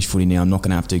 I finished footy now. I'm not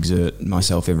going to have to exert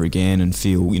myself ever again and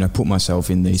put myself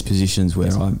in these positions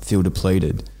where I feel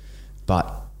depleted.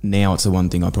 But now it's the one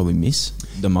thing I probably miss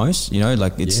the most,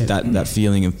 that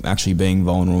feeling of actually being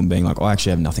vulnerable and being like, I actually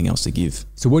have nothing else to give.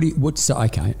 So what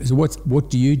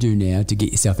do you do now to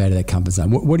get yourself out of that comfort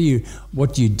zone? What do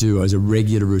you do as a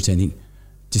regular routine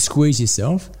to squeeze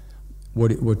yourself?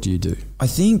 What do you do? I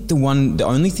think the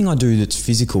only thing I do that's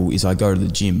physical is I go to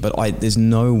the gym, but there's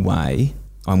no way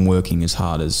I'm working as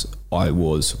hard as I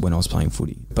was when I was playing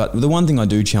footy. But the one thing I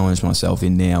do challenge myself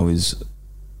in now is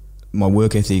my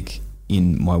work ethic.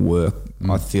 In my work,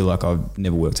 I feel like I've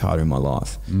never worked harder in my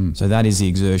life. So that is the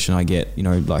exertion I get.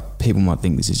 Like people might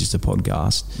think this is just a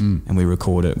podcast and we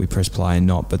record it, we press play and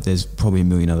not, but there's probably a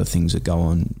million other things that go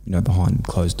on, behind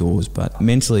closed doors. But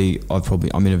mentally,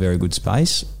 I'm in a very good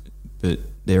space, but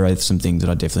there are some things that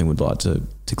I definitely would like to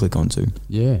click onto.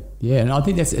 Yeah, and I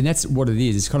think that's what it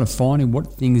is. It's kind of finding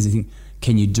what things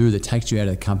can you do that takes you out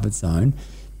of the comfort zone,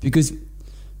 because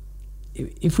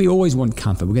if we always want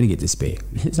comfort, we're going to get despair.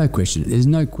 There's no question. There's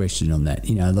no question on that.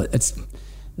 It's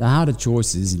the harder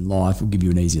choices in life will give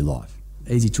you an easier life.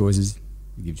 Easy choices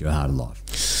will give you a harder life.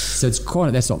 So it's kind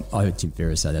of, that's not, I heard Tim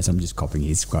Ferriss say that, so I'm just copying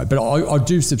his quote. But I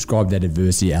do subscribe to that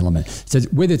adversity element. So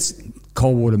whether it's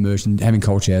cold water immersion, having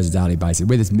cold showers on a daily basis,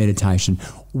 whether it's meditation,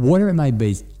 whatever it may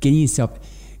be, getting yourself,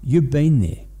 you've been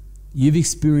there. You've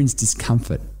experienced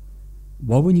discomfort.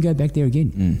 Why wouldn't you go back there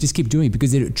again? Just keep doing it,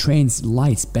 because it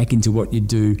translates back into what you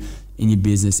do in your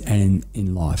business and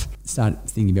in life. Start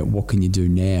thinking about what can you do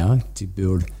now to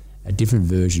build a different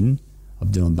version of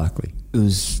Dylan Buckley. It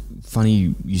was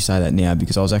funny you say that now,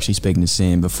 because I was actually speaking to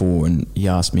Sam before and he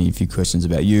asked me a few questions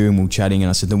about you and we were chatting, and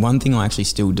I said the one thing I actually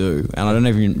still do, and I don't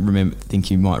even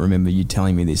think you might remember you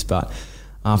telling me this, but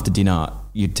after dinner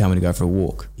you'd tell me to go for a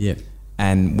walk. Yeah.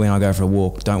 And when I go for a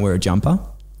walk, don't wear a jumper.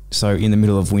 So in the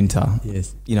middle of winter,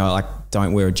 yes,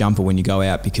 don't wear a jumper when you go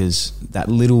out, because that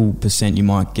little percent you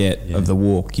might get of the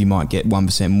walk, you might get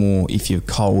 1% more if you're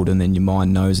cold, and then your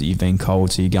mind knows that you've been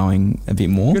cold, so you're going a bit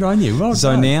more. Good on you. Well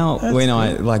so done. Now when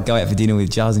I go out for dinner with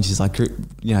Jazz and she's like,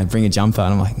 bring a jumper,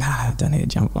 and I'm like, nah, I don't need a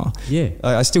jumper. Yeah,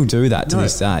 I still do that to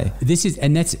this day.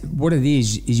 That's what it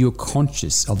is you're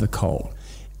conscious of the cold.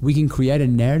 We can create a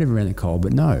narrative around the cold,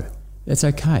 but no, that's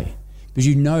okay, because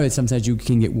at some stage you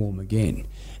can get warm again.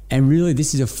 And really,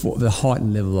 this is the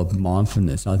heightened level of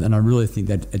mindfulness, and I really think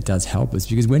that it does help us,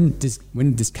 because when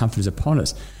discomfort is upon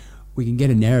us, we can get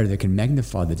a narrative that can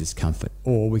magnify the discomfort,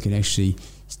 or we can actually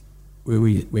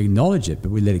we acknowledge it,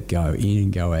 but we let it go in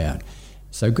and go out.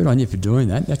 So good on you for doing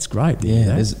that. That's great.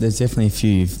 Yeah, there's definitely a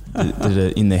few that are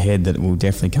in the head that will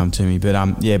definitely come to me. But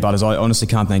Butters, I honestly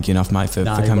can't thank you enough, mate, for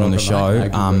coming on the show.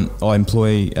 I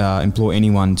implore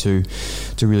anyone to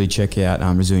really check out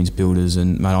Resilience Builders,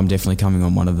 and mate, I'm definitely coming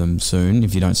on one of them soon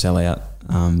if you don't sell out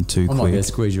too quick. I might be able to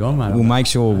squeeze you on, mate. We'll make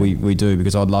sure we do,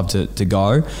 because I'd love to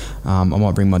go. I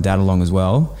might bring my dad along as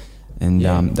well, and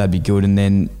that'd be good. And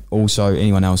then also,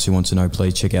 anyone else who wants to know,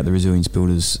 please check out the Resilience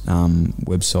Builders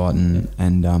website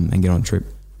and get on a trip.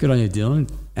 Good on you, Dylan.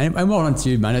 And well done to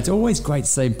you, mate. It's always great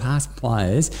seeing past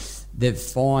players that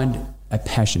find a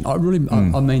passion. I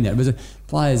mean that. There's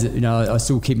players that, I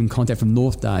still keep in contact from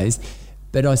North days,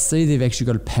 but I see they've actually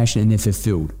got a passion and they're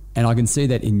fulfilled. And I can see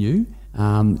that in you.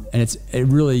 And it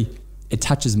really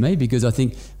touches me, because I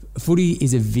think footy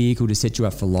is a vehicle to set you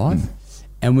up for life.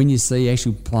 And when you see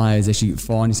actual players actually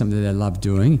finding something that they love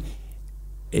doing,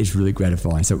 it's really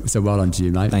gratifying. So well done to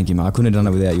you, mate. Thank you, mate. I couldn't have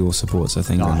done it without your support, so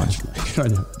thank you very much.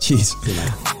 Cheers.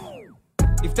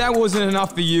 If that wasn't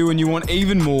enough for you and you want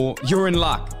even more, you're in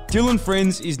luck. Dylan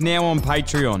Friends is now on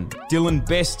Patreon. Dylan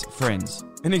Best Friends.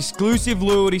 An exclusive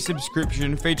loyalty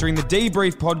subscription featuring the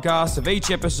debrief podcast of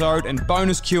each episode and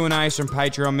bonus Q&As from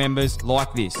Patreon members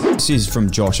like this. This is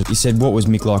from Josh. He said, what was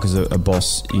Mick like as a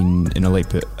boss in an elite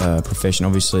profession?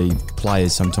 Obviously,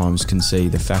 players sometimes can see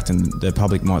the fact, and the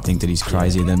public might think that he's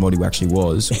crazier than what he actually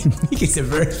was. Mick is a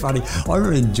very funny. I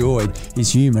really enjoyed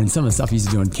his humour and some of the stuff he used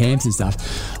to do on camps and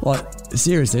stuff. Like,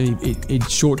 seriously, he'd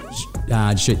short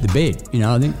sheet the bed.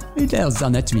 I think, who the hell's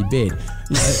done that to me bed?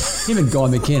 Him and Guy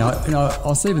McKenna,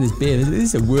 I'll sleep in this bed. This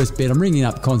is the worst bed. I'm ringing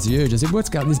up concierge. I said, what's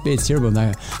going on? This bed's terrible. And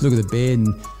they look at the bed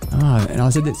and I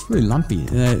said, it's really lumpy. And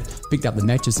they picked up the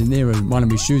mattress in there and one of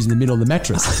my shoes in the middle of the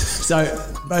mattress. So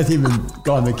both him and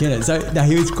Guy McKenna. So no,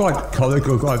 he was quite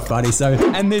comical, quite funny.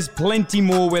 And there's plenty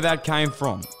more where that came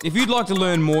from. If you'd like to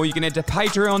learn more, you can head to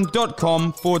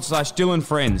patreon.com/Dylan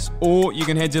Friends, or you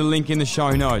can head to the link in the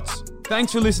show notes.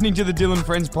 Thanks for listening to the Dylan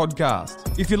Friends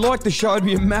podcast. If you like the show, it'd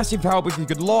be a massive help if you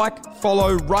could like,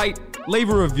 follow, rate, leave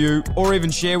a review, or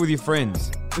even share with your friends.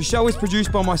 The show is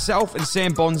produced by myself and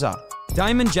Sam Bonza.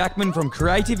 Damon Jackman from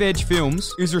Creative Edge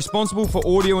Films is responsible for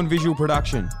audio and visual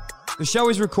production. The show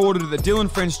is recorded at the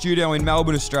Dylan Friends studio in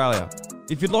Melbourne, Australia.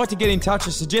 If you'd like to get in touch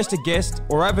or suggest a guest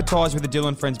or advertise with the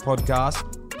Dylan Friends podcast,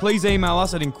 please email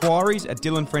us at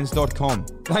inquiries@dylanfriends.com.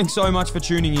 Thanks so much for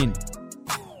tuning in.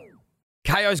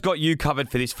 KO's got you covered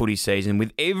for this footy season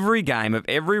with every game of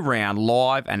every round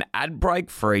live and ad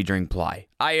break free during play.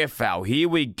 AFL, here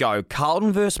we go.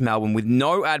 Carlton versus Melbourne with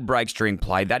no ad breaks during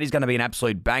play. That is going to be an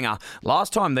absolute banger.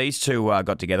 Last time these two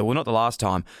got together, well, not the last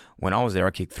time. When I was there, I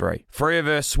kicked 3. Freo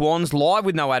versus Swans, live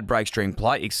with no ad breaks during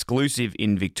play, exclusive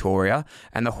in Victoria.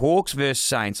 And the Hawks versus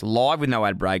Saints, live with no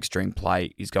ad breaks during play,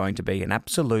 is going to be an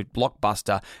absolute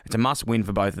blockbuster. It's a must-win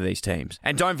for both of these teams.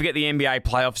 And don't forget the NBA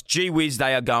playoffs. Gee whiz,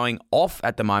 they are going off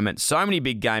at the moment. So many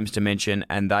big games to mention,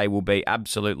 and they will be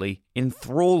absolutely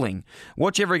enthralling.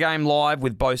 Watch every game live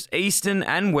with both Eastern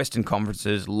and Western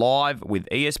conferences live with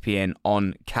ESPN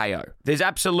on KO. There's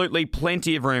absolutely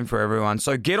plenty of room for everyone,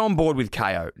 so get on board with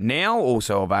KO. Now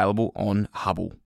also available on Hubble.